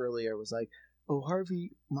joke earlier. It was like, oh,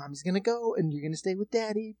 Harvey, Mommy's going to go, and you're going to stay with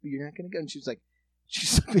Daddy, but you're not going to go. And she was like, she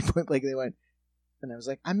saw me point blank, they went, and I was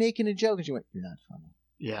like, I'm making a joke. And she went, you're not funny.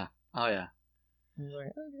 Yeah. Oh, yeah. And I was like,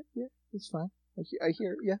 okay, yeah, it's fine. I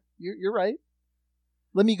hear, yeah, you're right.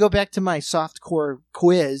 Let me go back to my softcore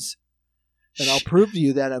quiz, and I'll prove to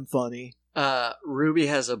you that I'm funny. Ruby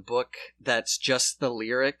has a book that's just the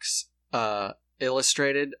lyrics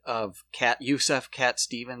illustrated of Yusef Cat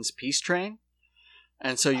Stevens' Peace Train.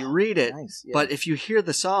 And so you read it, nice, yeah. but if you hear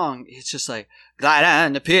the song, it's just like, glide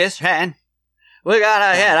on the peace train. We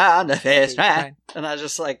gotta get on the peace train. And I was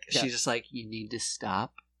just like, she's just like, you need to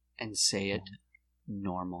stop and say it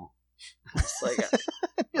normal. It's like,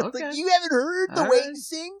 okay. Like, you haven't heard the way he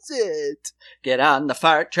sings it. Get on the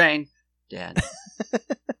fart train. Dad,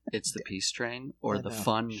 it's the peace train or the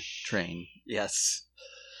fun train. Yes.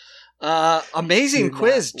 Amazing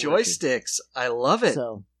quiz, joysticks. I love it.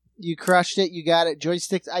 So you crushed it. You got it.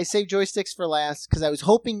 Joysticks. I saved joysticks for last because I was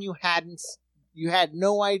hoping you had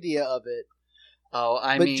no idea of it. Oh,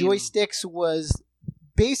 but joysticks was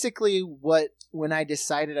basically when I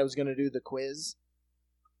decided I was going to do the quiz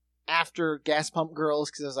after Gas Pump Girls,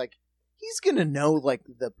 because I was like, he's going to know like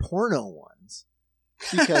the porno ones.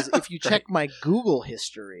 Because if you check my Google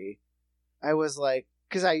history, I was like,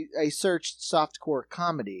 because I searched softcore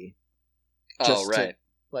comedy. Just to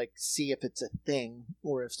like see if it's a thing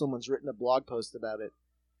or if someone's written a blog post about it.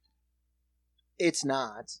 It's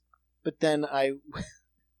not. But then I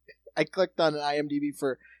clicked on IMDb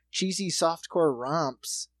for cheesy softcore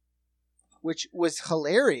romps, which was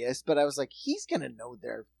hilarious, but I was like, he's going to know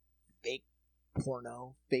their fakey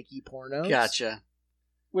pornos. Gotcha.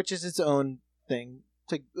 Which is its own thing.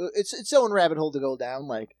 It's its own rabbit hole to go down,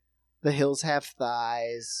 like The Hills Have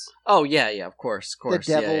Thighs. Oh, yeah, of course. The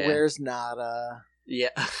Devil Wears Nada. Yeah.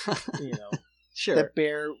 Sure. The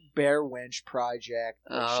Bear Wench Project.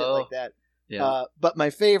 Shit like that. Yeah. But my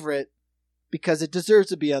favorite, because it deserves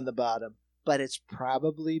to be on the bottom, but it's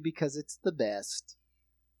probably because it's the best,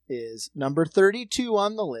 is number 32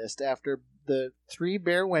 on the list after the 3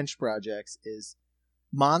 Bear Wench projects is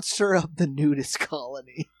Monster of the Nudist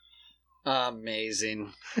Colony.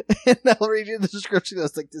 Amazing. And I'll read you the description. I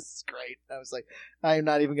was like, this is great. I was like, I'm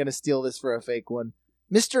not even going to steal this for a fake one.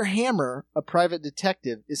 Mr. Hammer, a private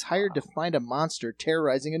detective, is hired to find a monster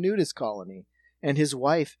terrorizing a nudist colony, and his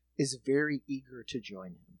wife is very eager to join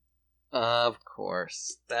him. Of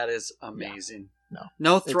course. That is amazing. Yeah.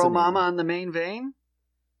 No Throw Mama on the main vein?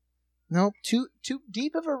 Nope. Too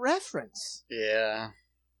deep of a reference. Yeah.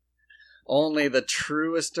 Only the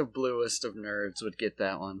truest of bluest of nerds would get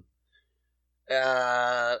that one.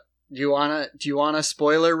 Do you want a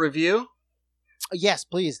spoiler review? Yes,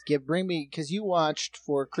 please. Bring me, because you watched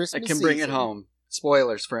for Christmas I can bring it home.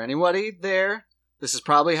 Spoilers for anybody there. This is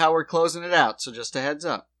probably how we're closing it out, so just a heads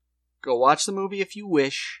up. Go watch the movie if you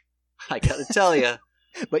wish. I gotta tell you.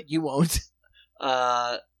 But you won't.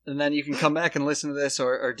 And then you can come back and listen to this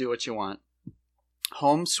or do what you want.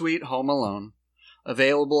 Home Sweet Home Alone.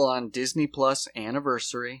 Available on Disney Plus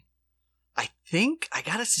Anniversary. I think, I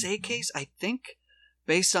gotta say, Case, I think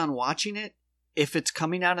based on watching it, if it's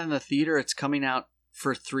coming out in the theater, it's coming out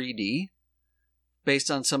for 3D based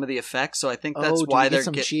on some of the effects. So I think that's why they're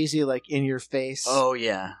getting some cheesy, like in your face. Oh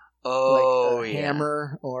yeah. Oh like a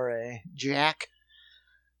hammer or a jack.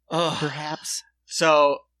 Perhaps.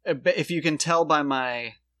 So if you can tell by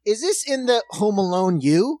my, is this in the Home Alone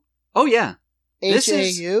U? Oh yeah.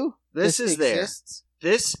 HAU? This is there. Exists?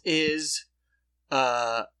 This is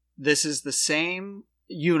the same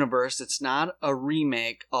universe. It's not a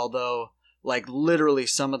remake, although like literally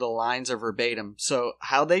some of the lines are verbatim. So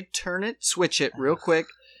how they switch it real quick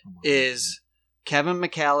is Kevin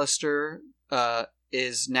McAllister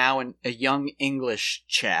is now a young English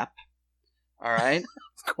chap. All right?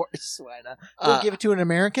 Of course, why not? We'll give it to an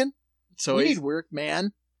American. So we need work,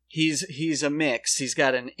 man. He's a mix. He's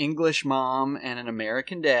got an English mom and an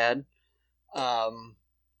American dad.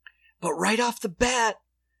 But right off the bat,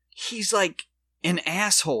 he's like an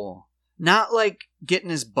asshole. Not like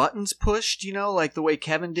getting his buttons pushed, like the way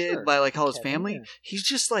Kevin did by like all his family. Yeah. He's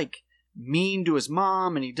just like mean to his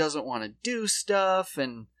mom and he doesn't want to do stuff.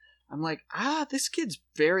 And I'm like, this kid's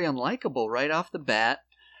very unlikable right off the bat.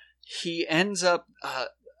 He ends up,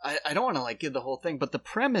 I don't want to like give the whole thing, but the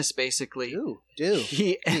premise basically,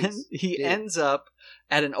 he ends up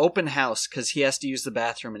at an open house because he has to use the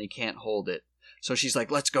bathroom and he can't hold it. So she's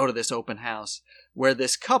like, let's go to this open house where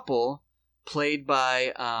this couple played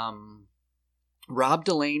by, Rob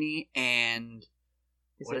Delaney and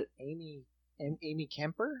is it Amy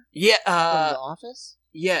Kemper? Yeah, from The Office.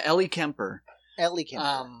 Yeah, Ellie Kemper. Ellie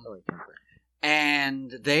Kemper.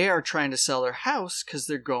 And they are trying to sell their house because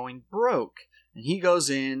they're going broke. And he goes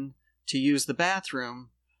in to use the bathroom,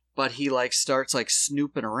 but he starts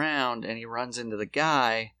snooping around, and he runs into the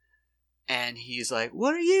guy, and he's like,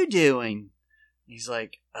 "What are you doing?" He's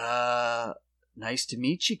like, "Nice to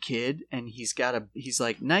meet you, kid." And he's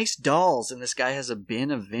like, "Nice dolls." And this guy has a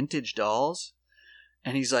bin of vintage dolls,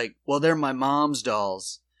 and he's like, "Well, they're my mom's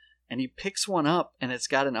dolls." And he picks one up, and it's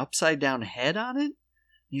got an upside down head on it.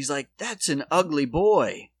 He's like, "That's an ugly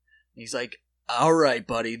boy." He's like, "All right,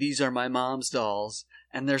 buddy, these are my mom's dolls."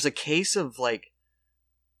 And there's a case of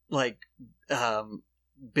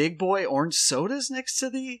big boy orange sodas next to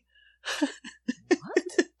the. What?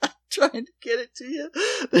 I'm trying to get it to you.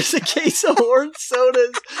 There's a case of orange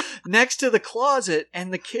sodas next to the closet,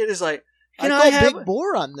 and the kid is like, I have Big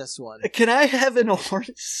Boar on this one. Can I have an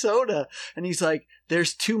orange soda? And he's like,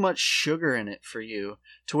 "There's too much sugar in it for you."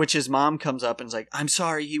 To which his mom comes up and is like, "I'm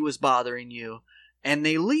sorry he was bothering you." And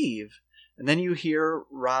they leave. And then you hear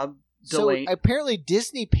Rob Delaney. So apparently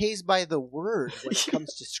Disney pays by the word when it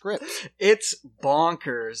comes to scripts. It's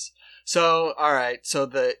bonkers. So, all right. So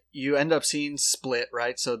you end up seeing Split,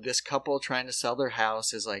 right? So this couple trying to sell their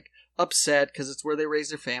house is upset because it's where they raise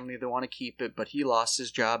their family. They want to keep it, but he lost his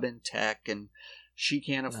job in tech and she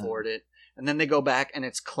can't afford it. And then they go back, and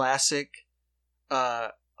it's classic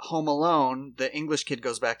Home Alone. The English kid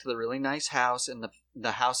goes back to the really nice house, and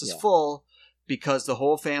the house is full because the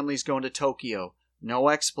whole family's going to Tokyo. No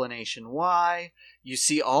explanation why. You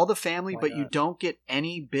see all the family, but you don't get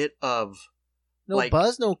any bit of... No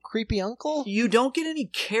buzz? No creepy uncle? You don't get any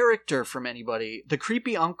character from anybody. The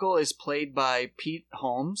creepy uncle is played by Pete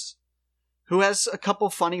Holmes, who has a couple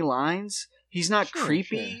funny lines. He's not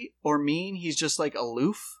creepy or mean. He's just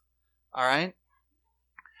aloof. All right?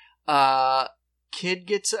 Kid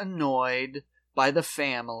gets annoyed by the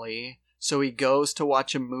family, so he goes to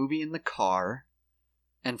watch a movie in the car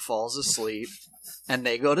and falls asleep. And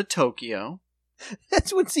they go to Tokyo.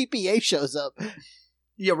 That's when CPA shows up.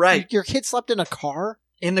 Yeah, right. Your kid slept in a car?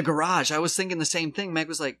 In the garage. I was thinking the same thing. Meg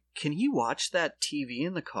was like, "Can he watch that TV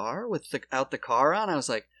in the car without the car on?" I was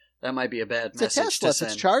like, that might be a bad message Tesla. to send.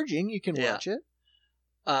 If it's charging, you can watch it.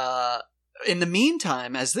 In the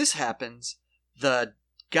meantime, as this happens, the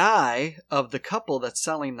guy of the couple that's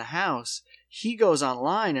selling the house, he goes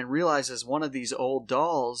online and realizes one of these old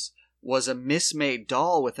dolls was a mismade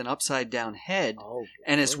doll with an upside down head,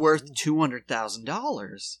 and it's worth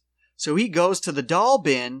 $200,000. So he goes to the doll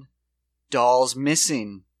bin. Doll's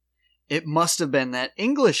missing. It must have been that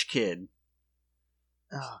English kid.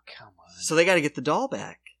 Oh, come on. So they got to get the doll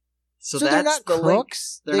back. So that's they're not the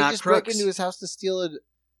crooks? They're not they just crooks. broke into his house to steal it.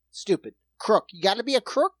 Stupid. Crook. You got to be a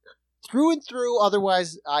crook through and through.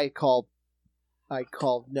 Otherwise, I call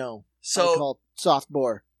no. So I call soft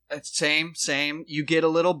bore. Same. You get a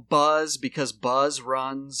little Buzz because Buzz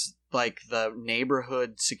runs the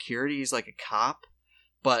neighborhood security. He's like a cop,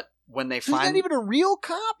 but when they find... He's not even a real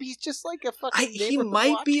cop. He's just like a fucking He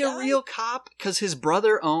might be a real cop because his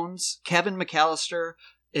brother owns... Kevin McAllister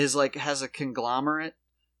is has a conglomerate,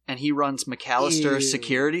 and he runs McAllister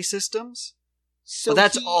Security Systems. So but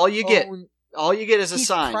that's all you get. All you get is a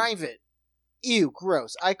sign. He's private. Ew,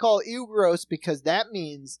 gross. I call ew gross because that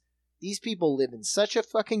means these people live in such a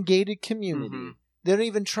fucking gated community. Mm-hmm. They don't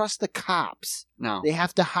even trust the cops. No. They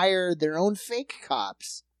have to hire their own fake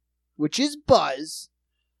cops, which is Buzz.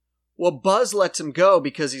 Well, Buzz lets him go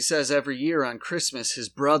because he says every year on Christmas his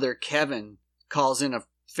brother Kevin calls in a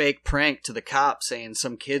fake prank to the cops saying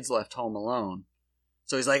some kids left home alone.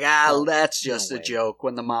 So he's like, that's just a joke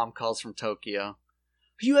when the mom calls from Tokyo.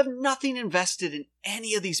 You have nothing invested in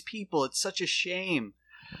any of these people. It's such a shame.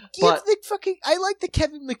 I like the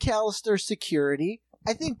Kevin McAllister security.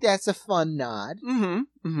 I think that's a fun nod.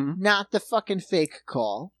 Mm-hmm. Not the fucking fake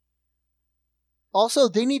call. Also,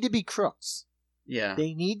 they need to be crooks. Yeah.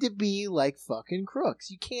 They need to be like fucking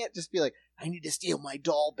crooks. You can't just be like, I need to steal my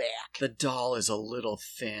doll back. The doll is a little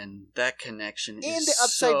thin. That connection is so And the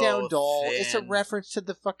upside down doll. thin. It's a reference to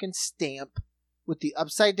the fucking stamp with the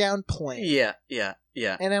upside down plane. Yeah.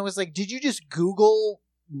 And I was like, did you just Google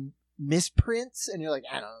misprints? And you're like,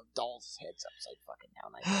 I don't know, doll's head's upside fucking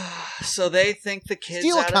down. So they think the kids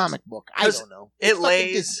steal a comic book. I don't know. It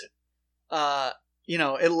lays,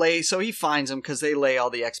 it lays. So he finds them because they lay all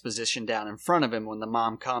the exposition down in front of him when the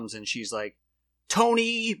mom comes, and she's like,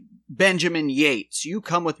 Tony Benjamin Yates, you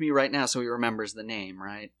come with me right now. So he remembers the name,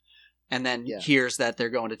 right? And then hears that they're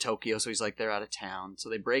going to Tokyo, so he's like, they're out of town. So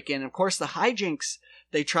they break in. Of course, the hijinks,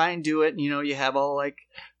 they try and do it, and, you have all,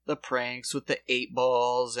 the pranks with the 8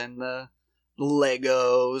 balls and the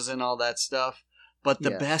Legos and all that stuff. But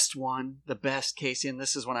the best one, the best, Casey, and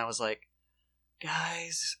this is when I was like,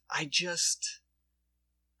 guys,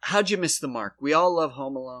 how'd you miss the mark? We all love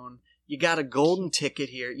Home Alone. You got a golden ticket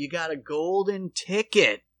here. You got a golden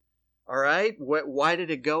ticket. All right? Why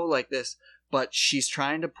did it go like this? But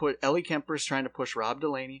Ellie Kemper's trying to push Rob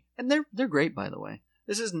Delaney. And they're great, by the way.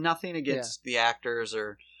 This is nothing against the actors,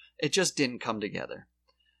 or it just didn't come together.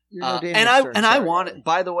 I wanted,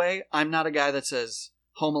 by the way, I'm not a guy that says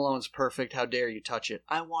Home Alone's perfect. How dare you touch it?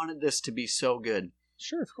 I wanted this to be so good.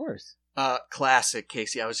 Sure, of course. Classic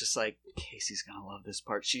Casey. I was just like, Casey's gonna love this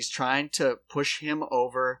part. She's trying to push him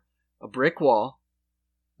over a brick wall.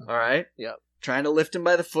 All right. Yep. Trying to lift him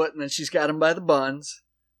by the foot, and then she's got him by the buns.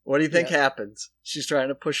 What do you think happens? She's trying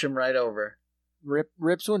to push him right over.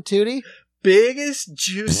 Rips one tootie. Biggest,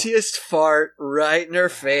 juiciest fart right in her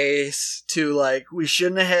face. To like, we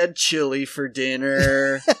shouldn't have had chili for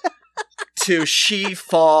dinner. To she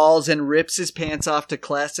falls and rips his pants off to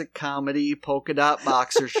classic comedy polka dot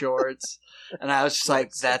boxer shorts. And I was just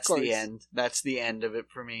like, that's the end. That's the end of it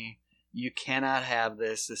for me. You cannot have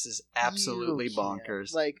this. This is absolutely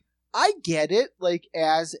bonkers. Like, I get it. Like,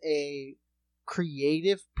 as a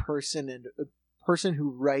creative person and a person who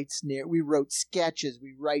writes we wrote sketches,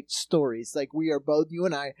 we write stories. Like, we are both, you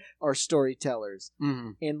and I are storytellers.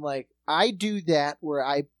 Mm-hmm. And like, I do that where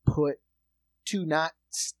I put, to not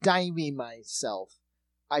stymie myself,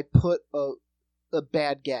 I put a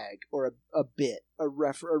bad gag or a bit, a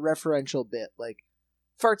referential bit, like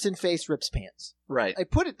farts in face, rips pants. Right. I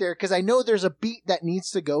put it there because I know there's a beat that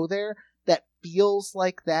needs to go there that feels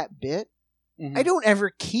like that bit. Mm-hmm. I don't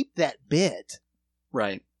ever keep that bit.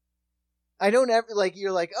 Right. I don't ever, like,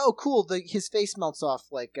 you're like, oh, cool, his face melts off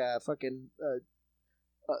like fucking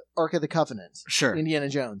Ark of the Covenant. Sure. Indiana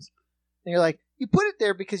Jones. And you're like, you put it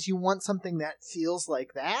there because you want something that feels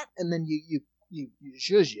like that, and then you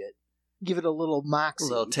zhuzh it. Give it a little moxie. A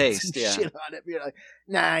little taste, yeah. Shit on it. You're like,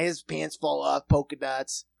 nah, his pants fall off, polka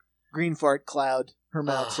dots, green fart cloud, her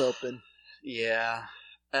mouth's open. Yeah.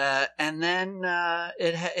 And then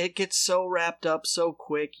it gets so wrapped up so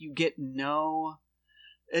quick. You get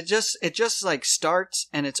It just like starts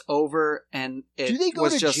and it's over, and it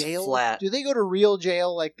was just jail? flat. Do they go to real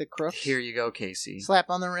jail like the crooks? Here you go, Casey. Slap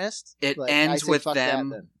on the wrist? It ends with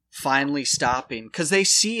them finally stopping because they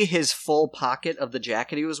see his full pocket of the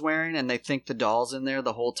jacket he was wearing, and they think the doll's in there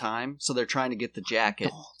the whole time, so they're trying to get the jacket.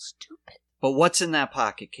 Doll, stupid. But what's in that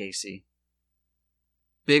pocket, Casey?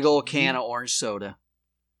 Big old can of orange soda.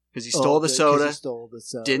 Because he stole the soda,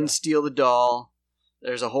 didn't steal the doll.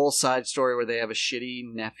 There's a whole side story where they have a shitty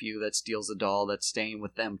nephew that steals a doll that's staying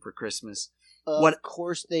with them for Christmas. Of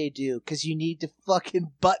course they do, because you need to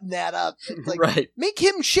fucking button that up. It's like, right. Make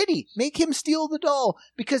him shitty. Make him steal the doll,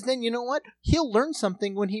 because then, you know what? He'll learn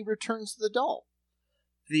something when he returns the doll.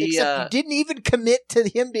 Except you didn't even commit to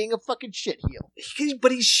him being a fucking shitheel.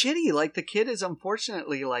 But he's shitty. Like, the kid is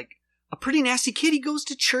unfortunately, like, a pretty nasty kid. He goes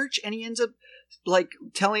to church and he ends up, like,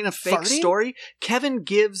 telling a fake story. Kevin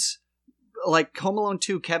gives... Like Home Alone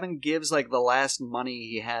 2, Kevin gives like the last money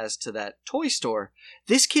he has to that toy store.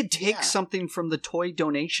 This kid takes something from the toy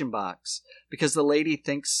donation box because the lady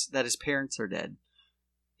thinks that his parents are dead.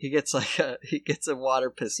 He gets a water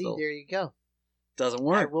pistol. See, there you go. Doesn't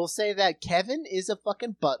work. I will say that Kevin is a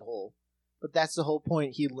fucking butthole, but that's the whole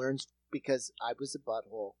point. He learns because I was a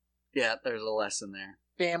butthole. Yeah, there's a lesson there.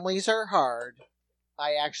 Families are hard.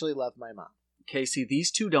 I actually love my mom. Casey, these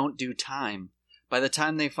two don't do time. By the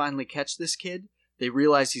time they finally catch this kid, they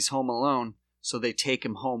realize he's home alone, so they take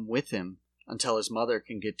him home with him until his mother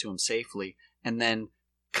can get to him safely. And then,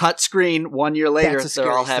 cut screen, 1 year later,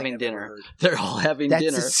 they're all having dinner. They're all having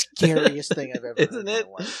dinner. That's the scariest thing I've ever heard. Isn't it?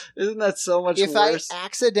 Isn't that so much worse? If I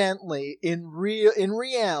accidentally, in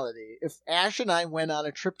reality, if Ash and I went on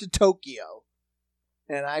a trip to Tokyo,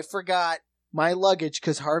 and I forgot my luggage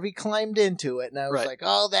because Harvey climbed into it, and I was like,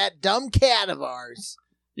 oh, that dumb cat of ours.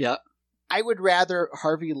 Yeah. I would rather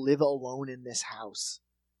Harvey live alone in this house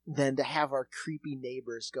than to have our creepy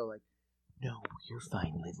neighbors go like, no, you're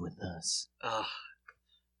fine, live with us.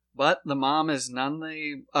 But the mom is none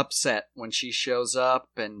the upset when she shows up,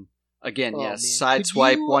 and again,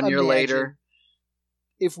 sideswipe 1 year later.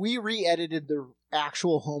 If we re-edited the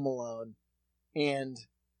actual Home Alone and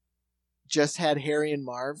just had Harry and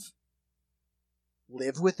Marv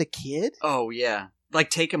live with a kid? Oh, yeah. Like,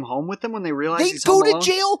 take him home with them when they realize he's home alone? They'd go to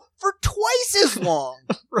jail for twice as long.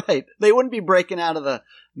 Right. They wouldn't be breaking out of the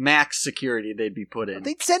max security they'd be put in.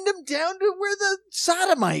 They'd send him down to where the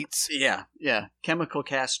sodomites. Yeah. Chemical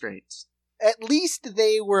castrates. At least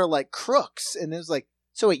they were, like, crooks. And it was like,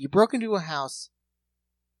 so wait, you broke into a house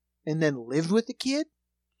and then lived with the kid?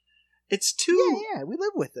 It's too... Yeah, we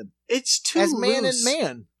live with him. It's too as man loose. and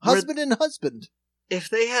man, husband and husband. If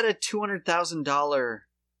they had a $200,000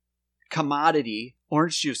 commodity,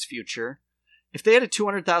 orange juice future, if they had a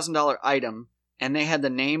 $200,000 item and they had the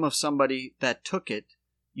name of somebody that took it,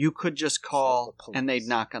 you could just call and they'd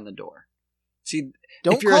knock on the door. See,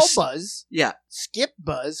 don't call Buzz. Yeah. Skip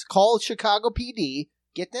Buzz. Call Chicago PD.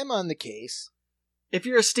 Get them on the case. If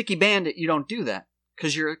you're a sticky bandit, you don't do that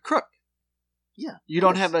because you're a crook. Yeah. You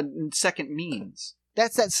don't have a second means.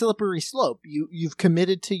 That's that slippery slope. You've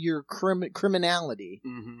committed to your criminality.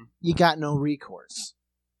 Mm-hmm. You got no recourse.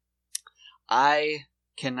 I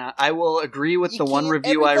will agree with the one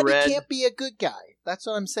review I read. Everybody can't be a good guy. That's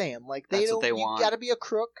what I'm saying. Like That's what they want. You got to be a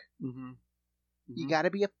crook. Mm-hmm. Mm-hmm. You got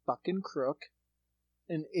to be a fucking crook.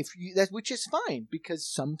 And which is fine because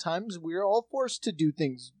sometimes we're all forced to do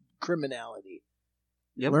things criminality.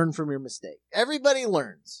 Yep. Learn from your mistake. Everybody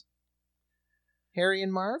learns. Harry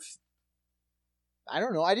and Marv? I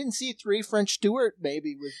don't know. I didn't see 3. French Stewart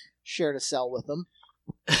maybe shared a cell with them.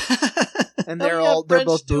 And they're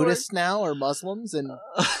both Buddhists now or Muslims, and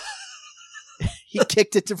he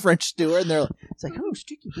kicked it to French Stewart, and it's like, oh,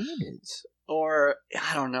 sticky bandits. Or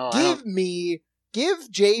I don't know. Give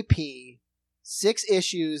JP 6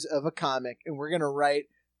 issues of a comic, and we're gonna write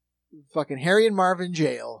fucking Harry and Marv in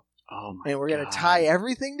jail. Oh my! And we're gonna tie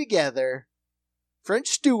everything together. French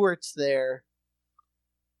Stewart's there.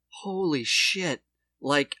 Holy shit!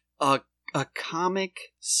 Like a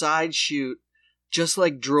comic side shoot, just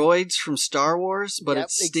like droids from Star Wars, but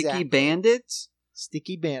it's Sticky Bandits.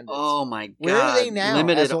 Sticky Bandits. Oh my god! Where are they now?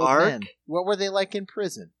 Limited arc. Men? What were they like in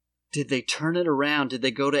prison? Did they turn it around? Did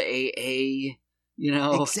they go to AA? You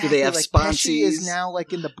know, exactly. Do they have like sponsees? Pesci is now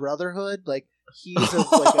like in the Brotherhood. Like he's a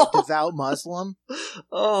devout Muslim.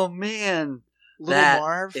 Oh man, Little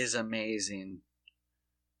Marv is amazing.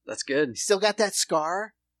 That's good. Still got that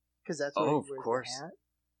scar because that's what of course.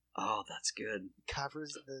 Oh, that's good.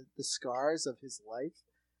 Covers the scars of his life.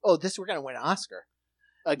 Oh, we're gonna win an Oscar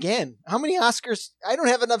again. How many Oscars? I don't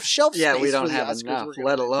have enough shelf space. Yeah, we don't for have Oscars enough.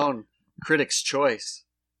 Let alone Critics' Choice.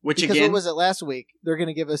 Because what was it last week? They're going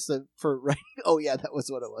to give us writing. Oh yeah, that was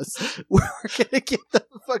what it was. We're going to get the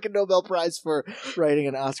fucking Nobel Prize for writing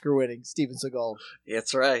an Oscar-winning Steven Seagal.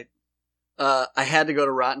 That's right. I had to go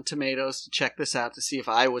to Rotten Tomatoes to check this out to see if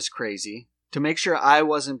I was crazy, to make sure I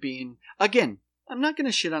wasn't being. Again, I'm not going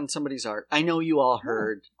to shit on somebody's art. I know you all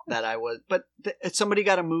heard that I was, but somebody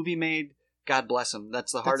got a movie made. God bless them.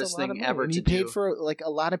 That's the hardest thing ever to do. You paid for, like, a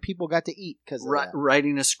lot of people got to eat because of that.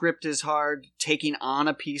 Writing a script is hard. Taking on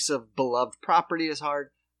a piece of beloved property is hard.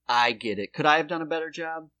 I get it. Could I have done a better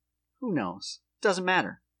job? Who knows? Doesn't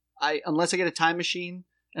matter. Unless I get a time machine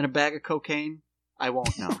and a bag of cocaine, I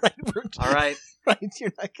won't know. Right. All right? Right.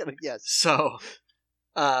 You're not going to, yes. So,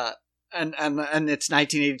 and it's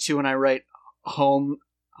 1982 and I write Home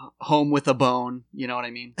with a Bone. You know what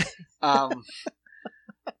I mean?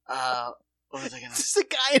 What was I gonna say? This is a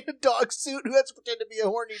guy in a dog suit who has to pretend to be a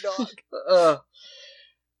horny dog.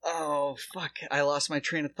 Oh, fuck. I lost my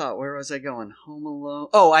train of thought. Where was I going? Home Alone.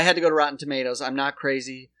 Oh, I had to go to Rotten Tomatoes. I'm not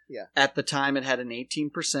crazy. Yeah. At the time, it had an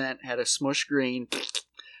 18%, had a smush green.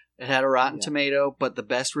 It had a Rotten Tomato, but the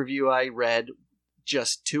best review I read,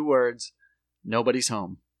 just 2 words, nobody's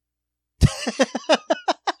home.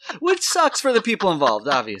 Which sucks for the people involved,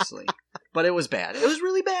 obviously. But it was bad. It was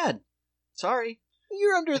really bad. Sorry.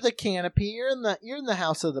 You're under the canopy. You're in the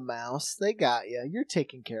house of the mouse. They got you. You're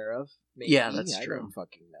taken care of. Maybe. Yeah, that's true. I don't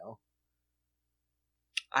fucking know.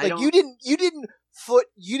 You didn't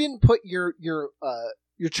put your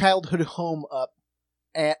childhood home up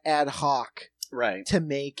ad hoc, right, to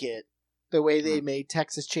make it the way they made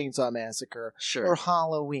Texas Chainsaw Massacre, sure, or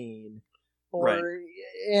Halloween, or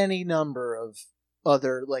any number of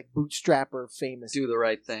other like bootstrapper famous. Do the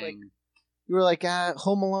right thing. Like, you were like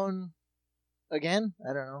Home Alone. Again,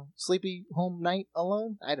 I don't know. Sleepy Home Night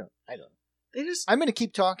Alone? I don't know. I'm going to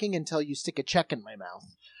keep talking until you stick a check in my mouth,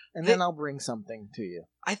 and then I'll bring something to you.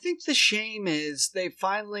 I think the shame is they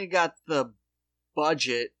finally got the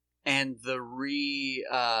budget and what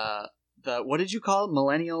did you call it?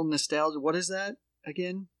 Millennial nostalgia. What is that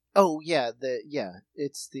again? Oh yeah,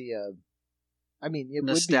 it's the. I mean, it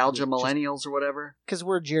nostalgia would be millennials or whatever. Because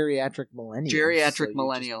we're geriatric millennials. Geriatric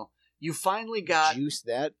millennial. You finally got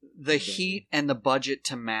the heat and the budget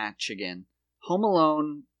to match again. Home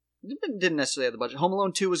Alone didn't necessarily have the budget. Home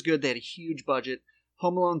Alone 2 was good. They had a huge budget.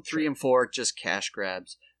 Home Alone 3 and 4, just cash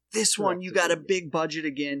grabs. This one, you got a big budget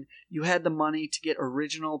again. You had the money to get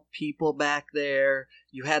original people back there.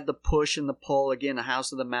 You had the push and the pull, again, a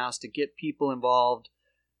House of the Mouse, to get people involved.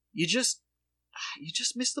 You just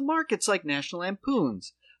missed the mark. It's like National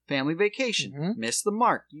Lampoons. family vacation, miss the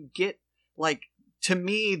mark. You get, like, to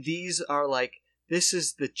me, these are like, this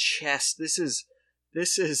is the chest. This is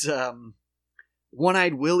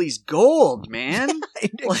One-Eyed Willie's gold, man.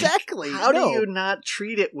 Exactly. Like, how do you not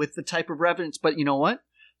treat it with the type of reverence? But you know what?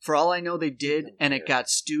 For all I know, they did, and it got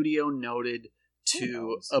studio noted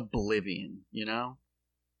to oblivion, you know?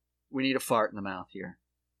 We need a fart in the mouth here.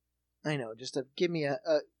 I know. Just give me a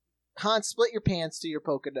Hans, split your pants to your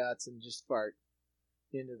polka dots and just fart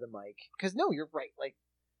into the mic. Because, no, you're right. Like,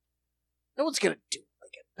 no one's going to do it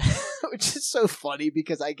like it. Which is so funny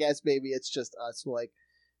because I guess maybe it's just us. Like,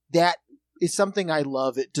 that is something I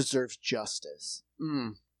love. It deserves justice.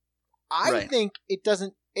 I think it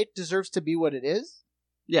doesn't. It deserves to be what it is.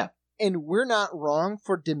 Yeah. And we're not wrong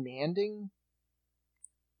for demanding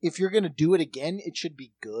if you're going to do it again, it should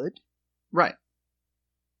be good. Right.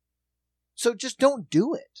 So just don't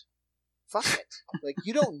do it. Fuck it. Like,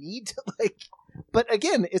 you don't need to, like... But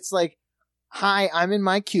again, it's like, hi, I'm in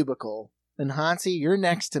my cubicle, and Hansi, you're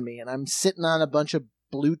next to me, and I'm sitting on a bunch of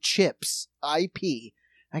blue chips, IP.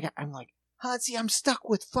 I'm like, Hansi, I'm stuck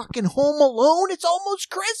with fucking Home Alone. It's almost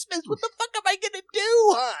Christmas. What the fuck am I going to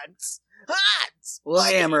do, Hans? Hans! We'll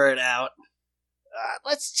hammer it out.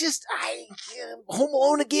 Let's just... Home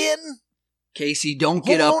Alone again? Casey, don't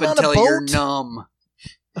get up until you're numb.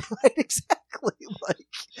 Right, exactly. Like,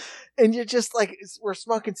 and you're just like, we're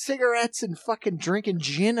smoking cigarettes and fucking drinking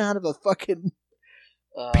gin out of a fucking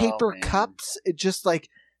paper cups. It just like,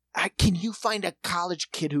 can you find a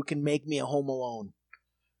college kid who can make me a Home Alone?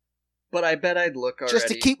 But I bet I'd look already. Just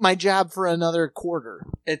to keep my job for another quarter.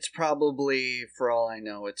 It's probably, for all I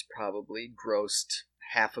know, it's probably grossed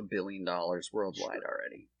 $500 million worldwide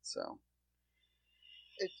already. So,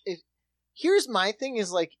 here's my thing: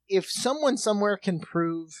 is like, if someone somewhere can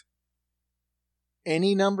prove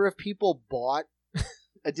any number of people bought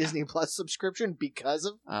a Disney Plus subscription because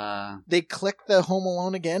of they click the Home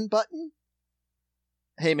Alone again button.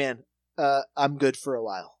 Hey man, I'm good for a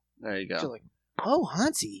while. There you go. So like, oh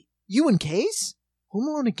Hansi, you and Case Home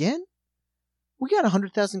Alone again? We got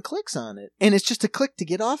 100,000 clicks on it, and it's just a click to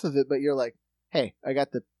get off of it. But you're like, hey, I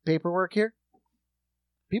got the paperwork here.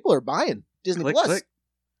 People are buying Disney Plus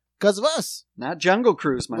because of us. Not Jungle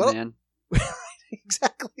Cruise, my man.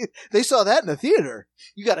 Exactly. They saw that in the theater.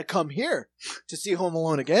 You got to come here to see Home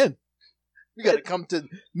Alone again. You got to come to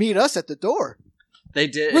meet us at the door. They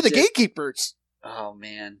did. We're the gatekeepers. Oh,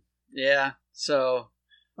 man. Yeah. So.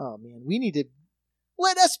 Oh, man. We need to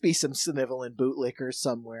let us be some benevolent bootlickers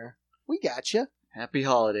somewhere. We got you. Happy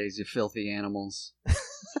holidays, you filthy animals.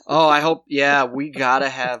 Oh, I hope. Yeah, we got to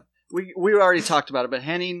have. We already talked about it, but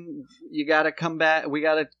Henning, you got to come back. We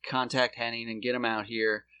got to contact Henning and get him out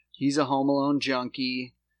here. He's a Home Alone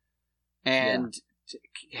junkie. And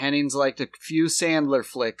Henning's like the few Sandler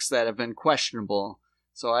flicks that have been questionable.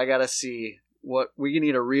 So I got to see what we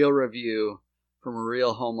need a real review from a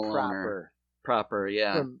real Home Aloner. Proper,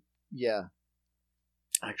 yeah. Yeah.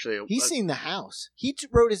 Actually, he's seen the house. He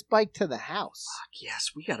rode his bike to the house. Fuck,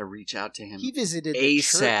 yes, we got to reach out to him. He visited the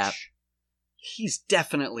ASAP. church. He's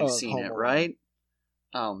definitely seen it, right?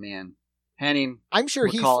 Oh, man. Henning, I'm sure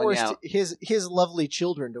he forced his lovely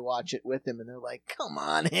children to watch it with him, and they're like, come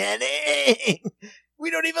on, Henning! We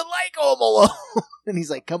don't even like Home Alone! And he's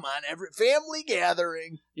like, come on, every family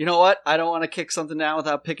gathering. You know what? I don't want to kick something down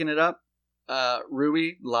without picking it up.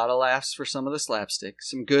 Ruby, a lot of laughs for some of the slapstick.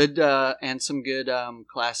 Some good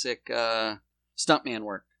classic stuntman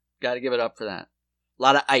work. Got to give it up for that. A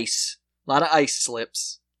lot of ice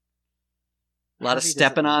slips. A lot of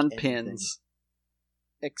stepping on pins.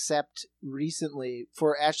 Except recently,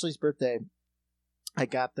 for Ashley's birthday, I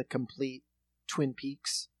got the complete Twin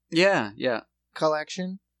Peaks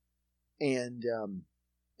collection. And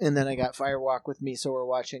then I got Firewalk with me, so we're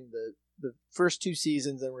watching the first 2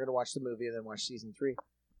 seasons, and we're going to watch the movie and then watch season 3.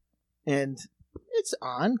 And it's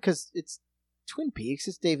on because it's Twin Peaks.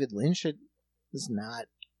 It's David Lynch. It's not,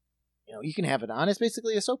 you can have it on. It's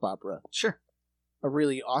basically a soap opera. Sure. A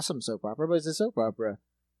really awesome soap opera, but it's a soap opera.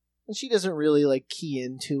 And she doesn't really key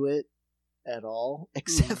into it at all,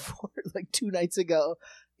 except for 2 nights ago.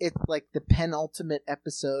 It's like the penultimate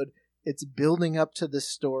episode. It's building up to the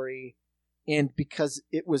story. And because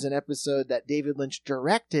it was an episode that David Lynch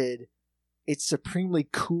directed, it's supremely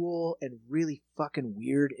cool and really fucking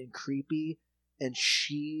weird and creepy. And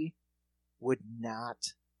she couldn't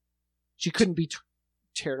be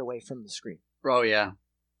teared away from the screen. Oh, yeah.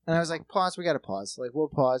 And I was like, pause, we gotta pause. We'll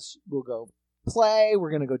pause, we'll go play,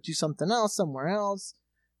 we're gonna go do something else somewhere else.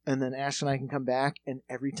 And then Ash and I can come back, and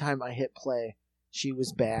every time I hit play, she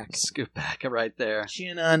was back. Scoot back right there.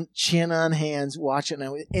 Chin on hands, watching.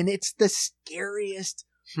 And it's the scariest,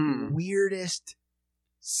 weirdest,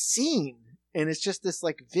 scene, and it's just this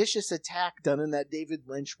like vicious attack done in that David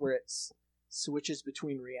Lynch where it switches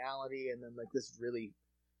between reality and then like this really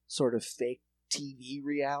sort of fake TV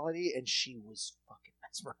reality, and she was fucking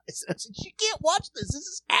mesmerized. I was like, you can't watch this. This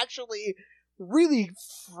is actually really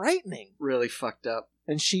frightening. Really fucked up.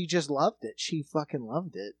 And she just loved it. She fucking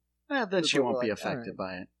loved it. Then she won't be affected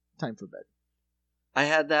by it. Time for bed. I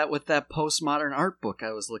had that with that postmodern art book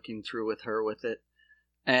I was looking through with her with it.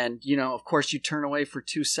 And, of course you turn away for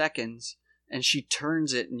 2 seconds and she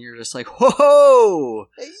turns it and you're just like, whoa!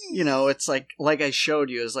 It's like I showed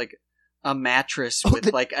you, it's like a mattress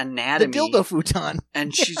with like anatomy. The dildo futon.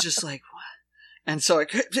 And she's just like, what? And so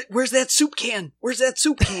like, where's that soup can? Where's that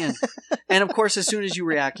soup can? And of course, as soon as you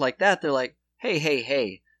react like that, they're like,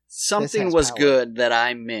 hey, something was good that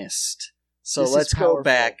I missed. So let's go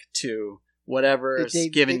back to whatever's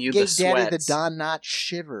giving you the sweats. Daddy the Don Knotts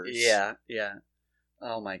shivers. Yeah.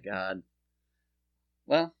 Oh my God.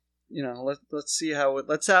 Well, let's see how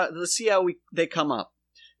they come up.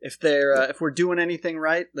 If if we're doing anything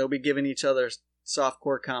right, they'll be giving each other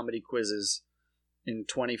softcore comedy quizzes in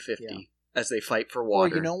 2050 as they fight for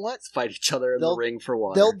water. Or you know what? Fight each other in the ring for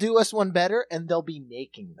water. They'll do us one better, and they'll be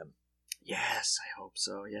making them. Yes, I hope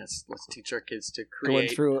so. Yes, let's teach our kids to create. Going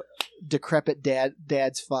through decrepit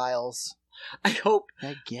dad's files. I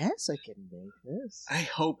guess I can make this. I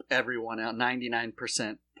hope everyone out,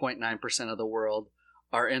 99.9% of the world,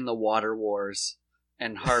 are in the water wars,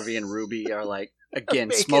 and Harvey and Ruby are like,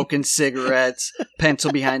 again, smoking cigarettes,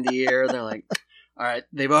 pencil behind the ear. They're like, all right,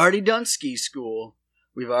 they've already done ski school.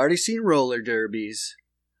 We've already seen roller derbies.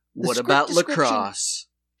 What about lacrosse?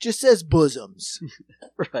 Just says bosoms.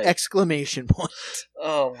 Right. Exclamation point.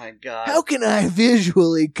 Oh my God. How can I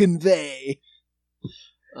visually convey?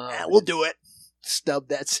 We'll do it. Stub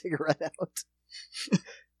that cigarette out.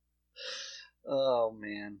 Oh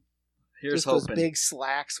man. Here's just hoping. Those big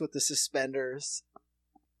slacks with the suspenders.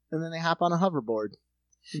 And then they hop on a hoverboard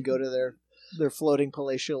and go to their floating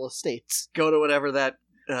palatial estates. Go to whatever that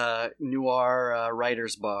noir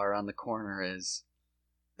writer's bar on the corner is.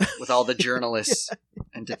 With all the journalists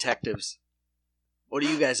and detectives. What are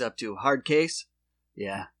you guys up to? Hard case?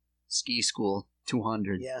 Yeah. Ski school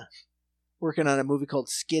 200. Yeah. Working on a movie called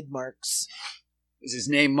Skid Marks. Is his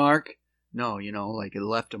name Mark? No, like it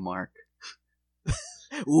left a mark.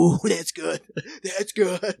 Ooh, that's good. That's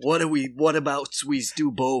good. What about we do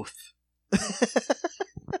both?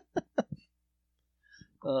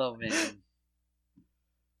 Oh man.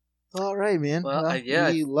 All right, man. Well,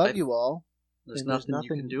 we love you all. There's nothing you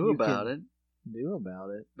can do about it.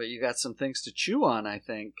 But you got some things to chew on, I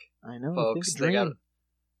think. I know, folks. They got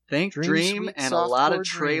Dream and a lot of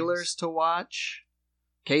trailers to watch.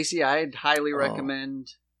 Casey, I'd highly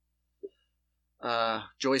recommend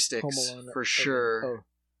Joysticks for sure.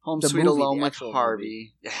 Home Sweet Alone with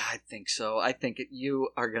Harvey. Yeah, I think so. I think you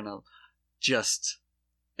are gonna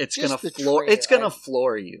it's gonna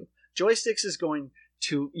floor you. Joysticks is going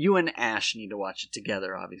to. You and Ash need to watch it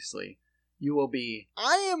together. Obviously, you will be.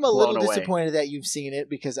 I am a little disappointed that you've seen it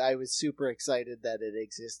because I was super excited that it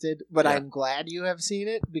existed. But I'm glad you have seen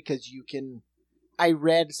it because you can. I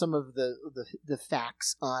read some of the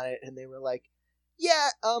facts on it, and they were like, "Yeah,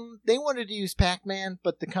 they wanted to use Pac-Man,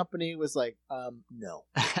 but the company was like, no,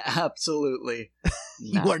 absolutely,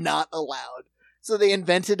 you are not allowed." So they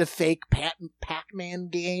invented a fake Pac-Man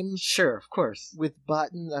game. Sure, of course. With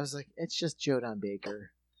buttons. I was like, it's just Joe Don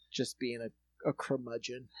Baker just being a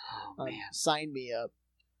curmudgeon. Oh, man. Sign me up.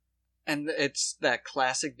 And it's that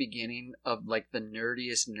classic beginning of like the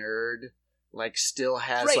nerdiest nerd, like still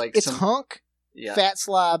has like it's hunk, fat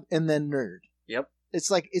slob, and then nerd. Yep. It's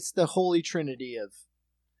like it's the holy trinity of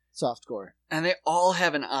softcore. And they all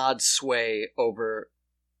have an odd sway over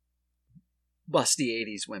busty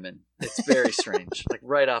 80s women. It's very strange. Like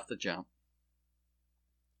right off the jump.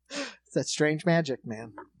 It's that strange magic,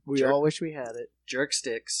 man. We all wish we had it. Jerk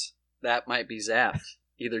sticks. That might be zapped.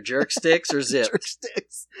 Either jerk sticks or zipped. Jerk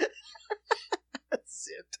sticks.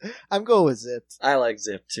 Zipped. I'm going with zipped. I like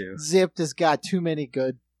zipped too. Zipped has got too many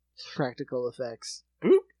good practical effects.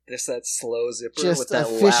 Boop. Just that slow zipper with that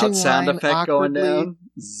loud sound effect going down.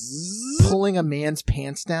 Pulling a man's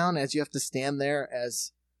pants down as you have to stand there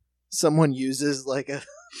as someone uses like a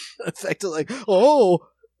effect of like, oh,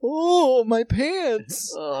 my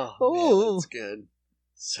pants. Man, that's good.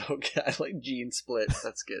 So good. I like Gene Split.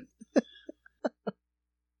 That's good.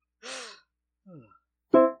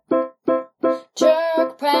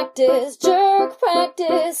 Jerk practice,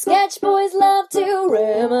 sketch boys love to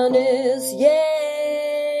reminisce, yeah.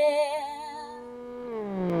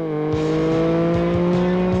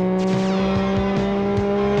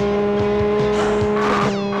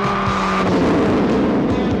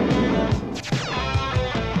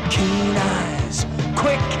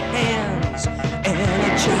 hands,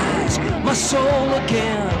 energize my soul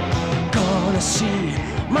again. Gonna see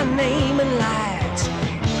my name in lights,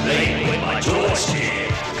 playing with my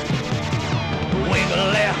joystick. Wiggle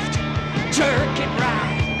left, jerk it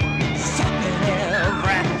right, sucking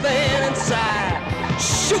everything inside.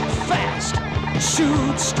 Shoot fast,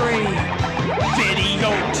 shoot straight,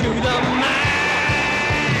 video to the